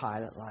little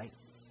pilot light,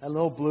 that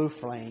little blue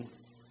flame.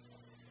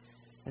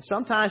 And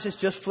sometimes it's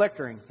just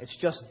flickering. It's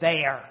just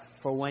there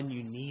for when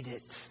you need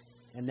it.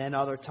 And then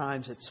other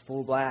times it's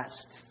full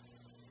blast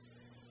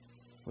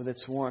with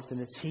its warmth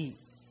and its heat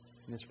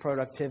and its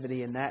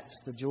productivity. And that's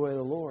the joy of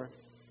the Lord.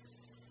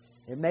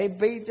 It may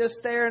be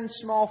just there in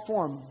small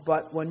form,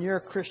 but when you're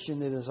a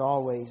Christian, it is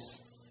always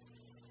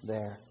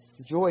there.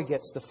 Joy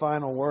gets the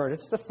final word.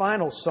 It's the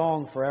final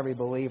song for every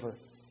believer.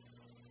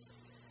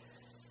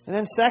 And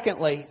then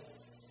secondly,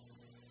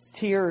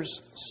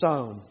 tears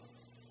sown.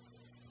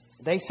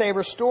 They say,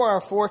 restore our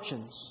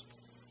fortunes,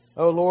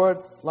 O Lord,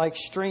 like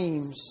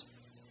streams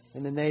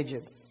in the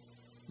Negev.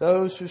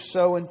 Those who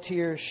sow in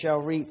tears shall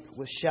reap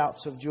with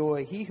shouts of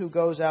joy. He who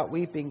goes out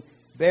weeping,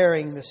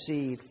 bearing the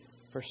seed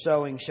for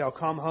sowing, shall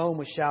come home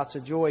with shouts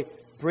of joy,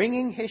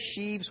 bringing his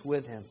sheaves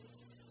with him.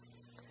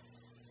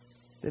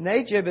 The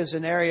Negev is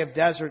an area of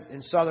desert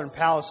in southern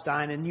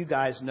Palestine, and you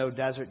guys know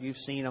desert. You've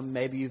seen them.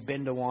 Maybe you've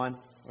been to one,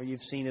 or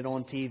you've seen it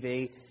on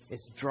TV.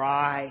 It's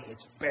dry,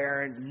 it's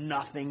barren,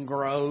 nothing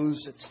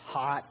grows, it's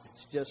hot,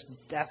 it's just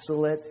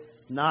desolate.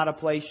 Not a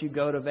place you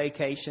go to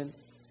vacation.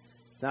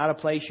 Not a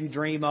place you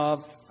dream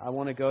of. I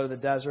want to go to the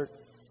desert.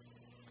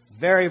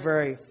 Very,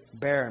 very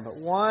barren. But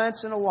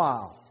once in a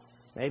while,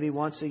 maybe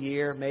once a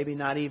year, maybe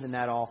not even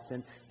that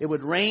often, it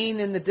would rain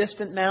in the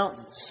distant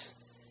mountains.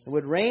 It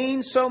would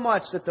rain so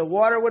much that the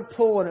water would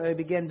pool and it would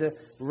begin to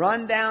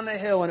run down the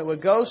hill, and it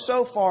would go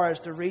so far as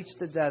to reach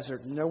the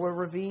desert. And there were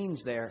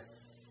ravines there.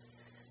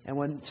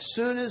 And as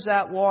soon as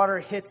that water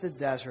hit the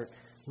desert,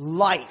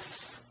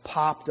 life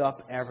popped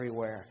up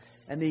everywhere.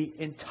 And the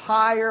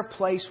entire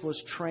place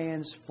was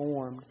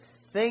transformed.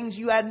 Things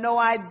you had no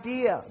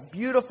idea.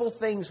 Beautiful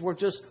things were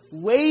just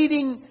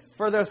waiting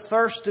for their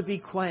thirst to be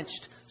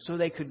quenched so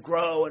they could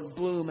grow and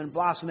bloom and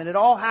blossom. And it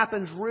all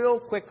happens real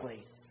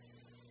quickly.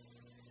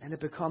 And it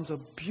becomes a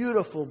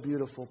beautiful,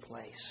 beautiful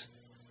place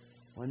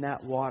when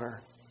that water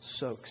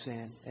soaks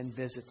in and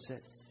visits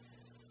it.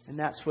 And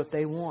that's what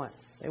they want.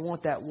 They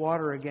want that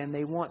water again.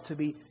 They want to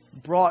be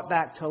brought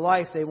back to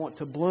life. They want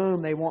to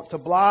bloom. They want to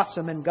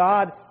blossom. And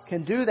God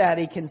can do that.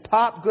 He can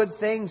pop good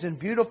things and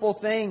beautiful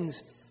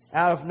things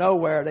out of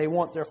nowhere. They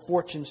want their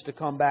fortunes to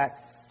come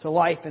back to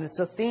life. And it's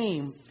a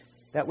theme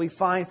that we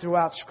find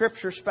throughout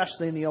Scripture,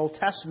 especially in the Old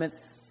Testament,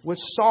 with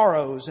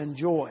sorrows and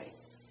joy.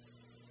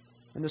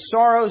 And the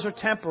sorrows are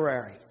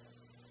temporary.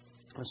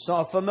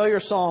 A familiar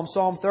psalm,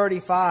 Psalm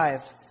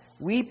 35,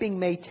 weeping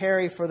may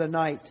tarry for the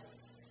night.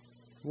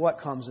 What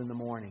comes in the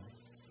morning?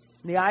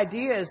 And the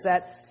idea is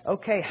that,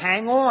 okay,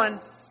 hang on.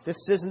 This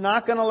is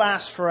not going to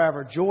last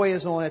forever. Joy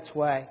is on its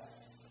way.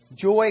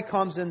 Joy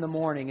comes in the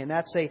morning. And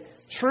that's a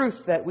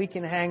truth that we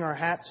can hang our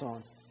hats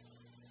on.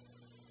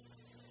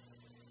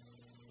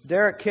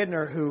 Derek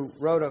Kidner, who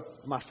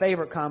wrote my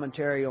favorite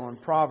commentary on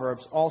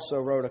Proverbs, also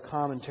wrote a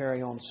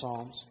commentary on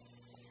Psalms.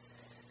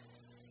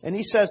 And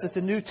he says that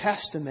the New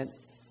Testament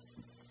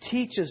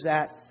teaches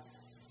that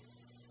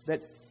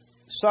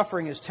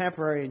suffering is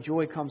temporary and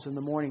joy comes in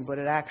the morning, but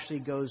it actually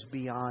goes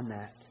beyond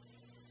that.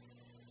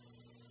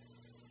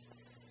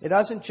 It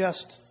doesn't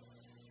just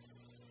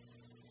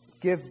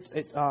give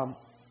it.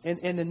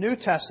 In the New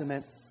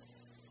Testament,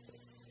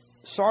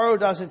 sorrow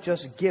doesn't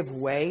just give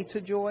way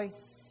to joy.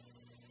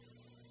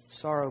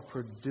 Sorrow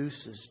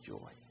produces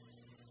joy.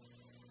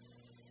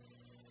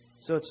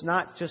 So it's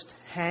not just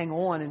hang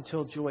on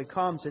until joy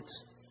comes.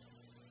 It's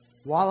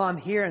while I'm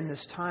here in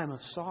this time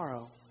of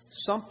sorrow,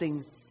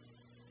 something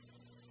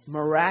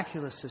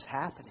miraculous is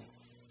happening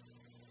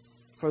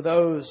for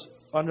those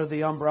under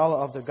the umbrella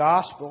of the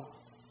gospel.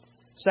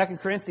 2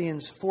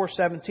 Corinthians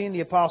 4:17, the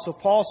Apostle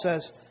Paul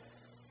says,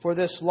 "For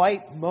this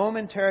light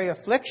momentary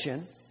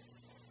affliction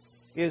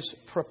is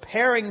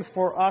preparing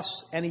for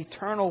us an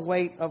eternal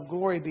weight of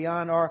glory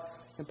beyond our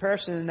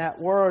comparison." In that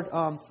word,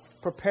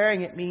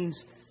 preparing, it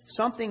means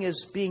something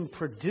is being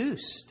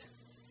produced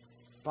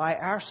by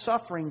our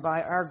suffering,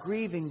 by our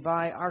grieving,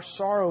 by our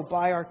sorrow,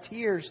 by our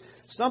tears.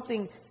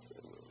 Something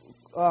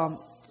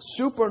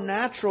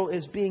supernatural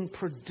is being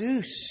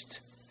produced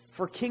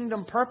for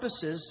kingdom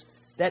purposes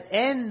that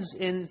ends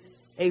in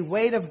a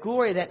weight of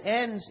glory, that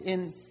ends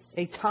in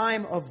a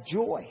time of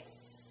joy.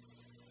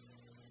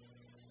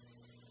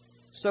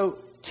 So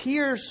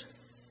tears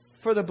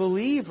for the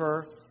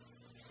believer,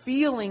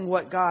 feeling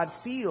what God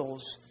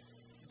feels,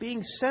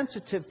 being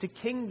sensitive to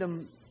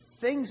kingdom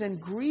things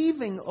and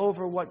grieving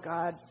over what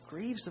God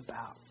grieves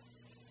about,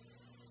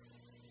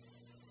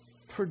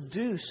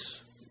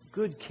 produce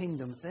good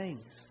kingdom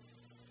things.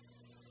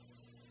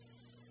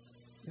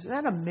 Isn't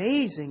that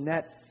amazing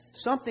that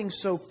something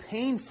so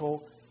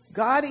painful,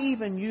 God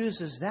even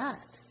uses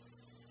that?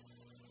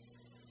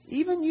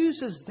 Even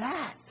uses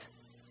that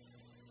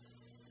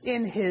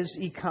in His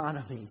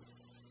economy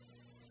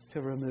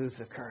to remove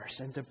the curse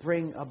and to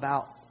bring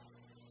about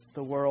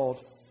the world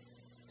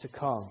to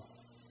come.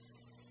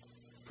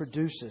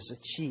 Produces,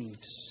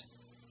 achieves.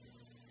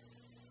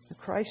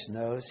 Christ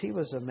knows He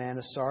was a man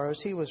of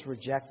sorrows. He was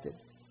rejected.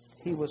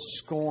 He was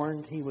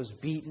scorned. He was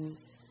beaten.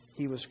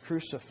 He was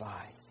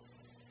crucified.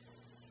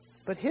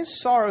 But His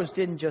sorrows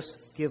didn't just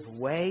give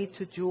way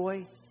to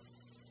joy.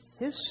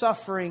 His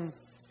suffering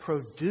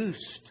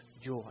produced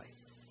joy.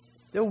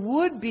 There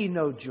would be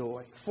no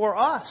joy for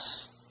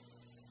us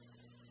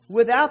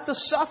without the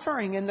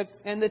suffering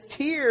and the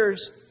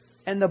tears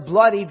and the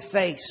bloodied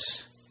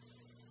face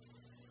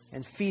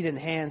and feet and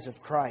hands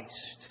of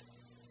Christ.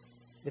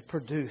 It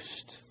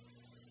produced.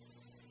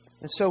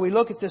 And so we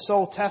look at this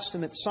Old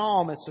Testament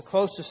psalm. It's the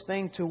closest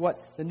thing to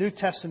what the New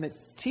Testament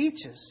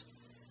teaches.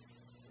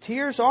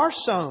 Tears are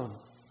sown.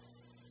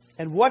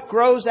 And what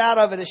grows out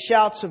of it is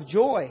shouts of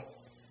joy.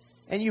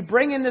 And you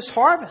bring in this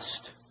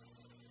harvest.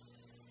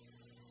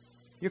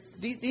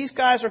 These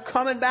guys are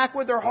coming back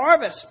with their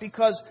harvest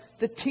because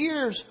the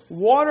tears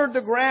watered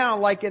the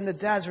ground like in the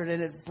desert,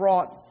 and it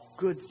brought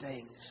good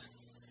things.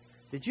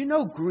 Did you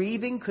know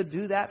grieving could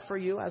do that for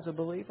you as a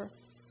believer?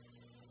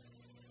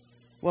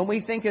 When we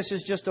think this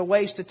is just a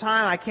waste of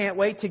time, I can't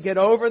wait to get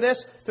over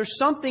this, there's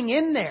something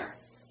in there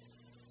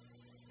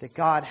that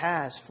God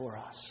has for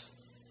us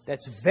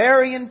that's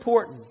very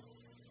important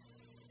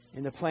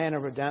in the plan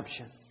of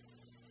redemption.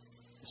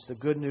 It's the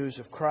good news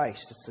of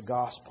Christ. It's the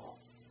gospel.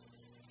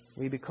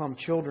 We become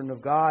children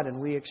of God and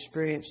we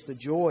experience the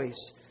joys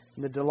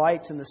and the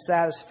delights and the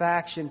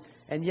satisfaction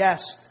and,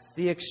 yes,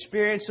 the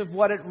experience of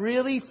what it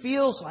really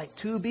feels like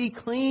to be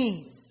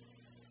clean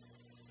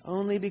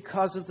only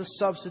because of the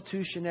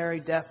substitutionary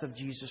death of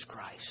Jesus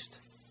Christ.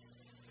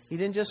 He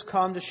didn't just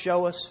come to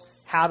show us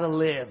how to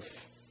live.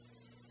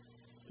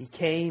 He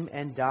came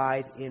and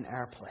died in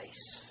our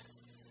place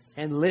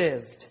and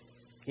lived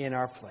in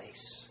our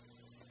place.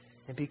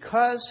 And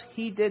because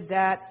He did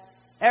that,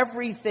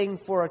 everything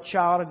for a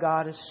child of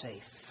God is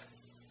safe.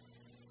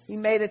 He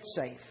made it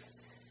safe.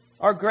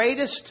 Our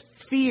greatest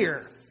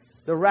fear,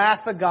 the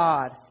wrath of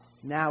God,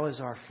 now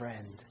is our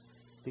friend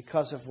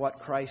because of what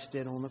Christ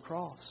did on the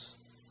cross.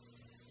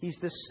 He's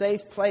the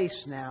safe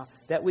place now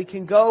that we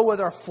can go with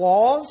our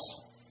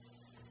flaws,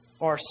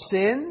 our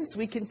sins.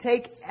 We can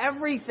take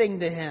everything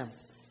to Him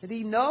that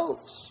He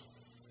knows.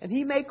 And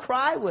He may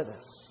cry with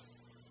us,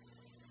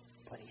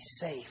 but He's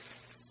safe.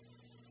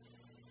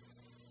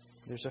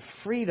 There's a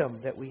freedom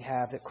that we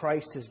have that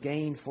Christ has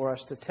gained for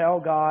us to tell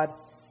God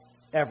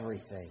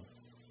everything.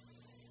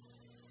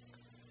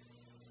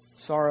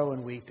 Sorrow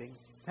and weeping.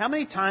 How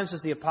many times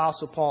has the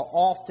Apostle Paul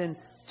often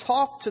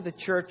talked to the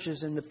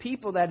churches and the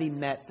people that he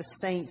met, the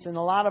saints, and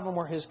a lot of them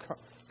were his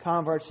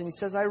converts, and he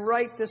says, I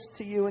write this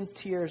to you in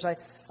tears. I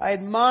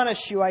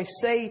admonish you. I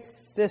say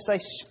this. I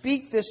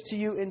speak this to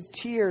you in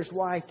tears.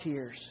 Why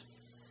tears?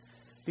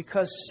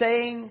 Because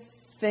saying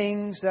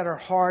things that are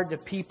hard to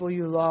people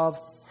you love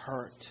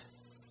hurt.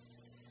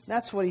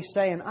 That's what he's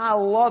saying. I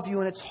love you,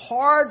 and it's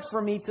hard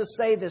for me to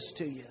say this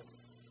to you.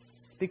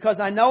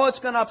 Because I know it's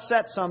going to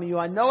upset some of you.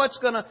 I know it's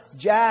going to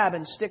jab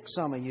and stick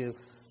some of you.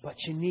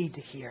 But you need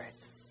to hear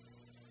it.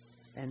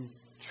 And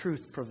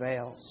truth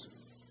prevails.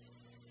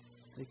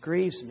 It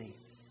grieves me.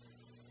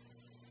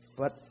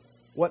 But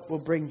what will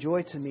bring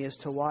joy to me is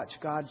to watch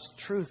God's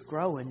truth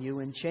grow in you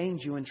and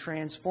change you and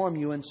transform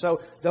you. And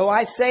so, though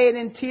I say it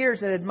in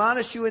tears and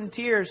admonish you in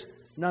tears,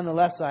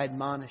 nonetheless I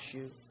admonish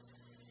you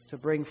to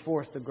bring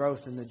forth the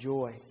growth and the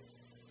joy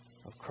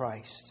of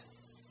Christ.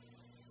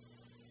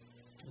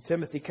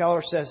 Timothy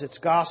Keller says it's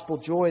gospel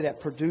joy that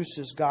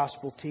produces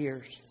gospel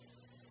tears.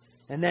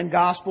 And then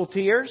gospel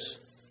tears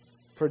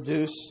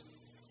produce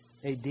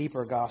a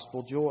deeper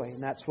gospel joy.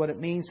 And that's what it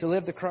means to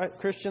live the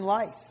Christian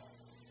life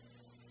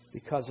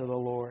because of the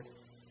Lord.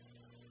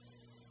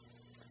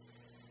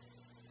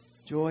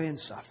 Joy and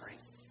suffering.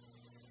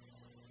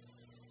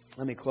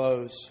 Let me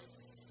close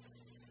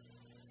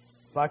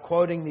by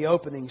quoting the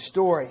opening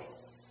story.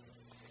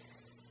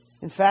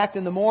 In fact,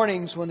 in the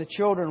mornings when the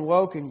children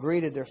woke and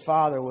greeted their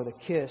father with a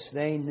kiss,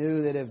 they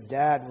knew that if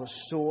Dad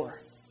was sore,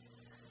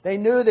 they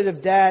knew that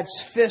if Dad's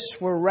fists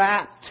were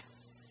wrapped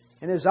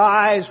and his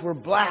eyes were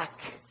black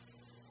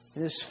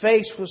and his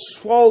face was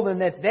swollen,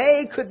 that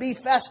they could be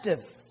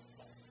festive.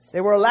 They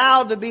were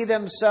allowed to be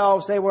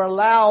themselves. They were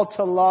allowed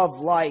to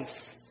love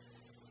life,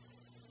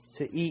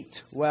 to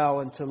eat well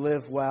and to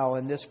live well.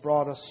 And this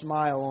brought a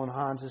smile on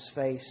Hans's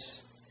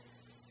face.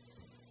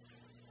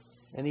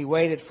 And he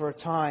waited for a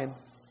time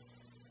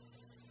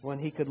when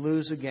he could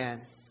lose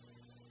again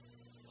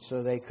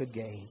so they could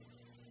gain.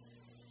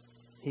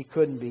 He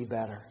couldn't be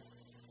better.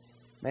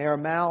 May our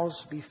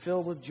mouths be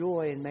filled with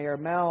joy, and may our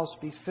mouths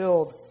be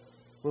filled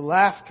with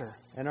laughter,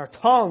 and our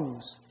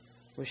tongues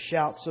with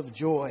shouts of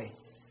joy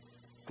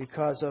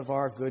because of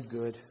our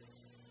good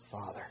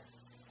Father.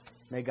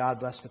 May God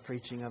bless the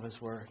preaching of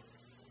His Word.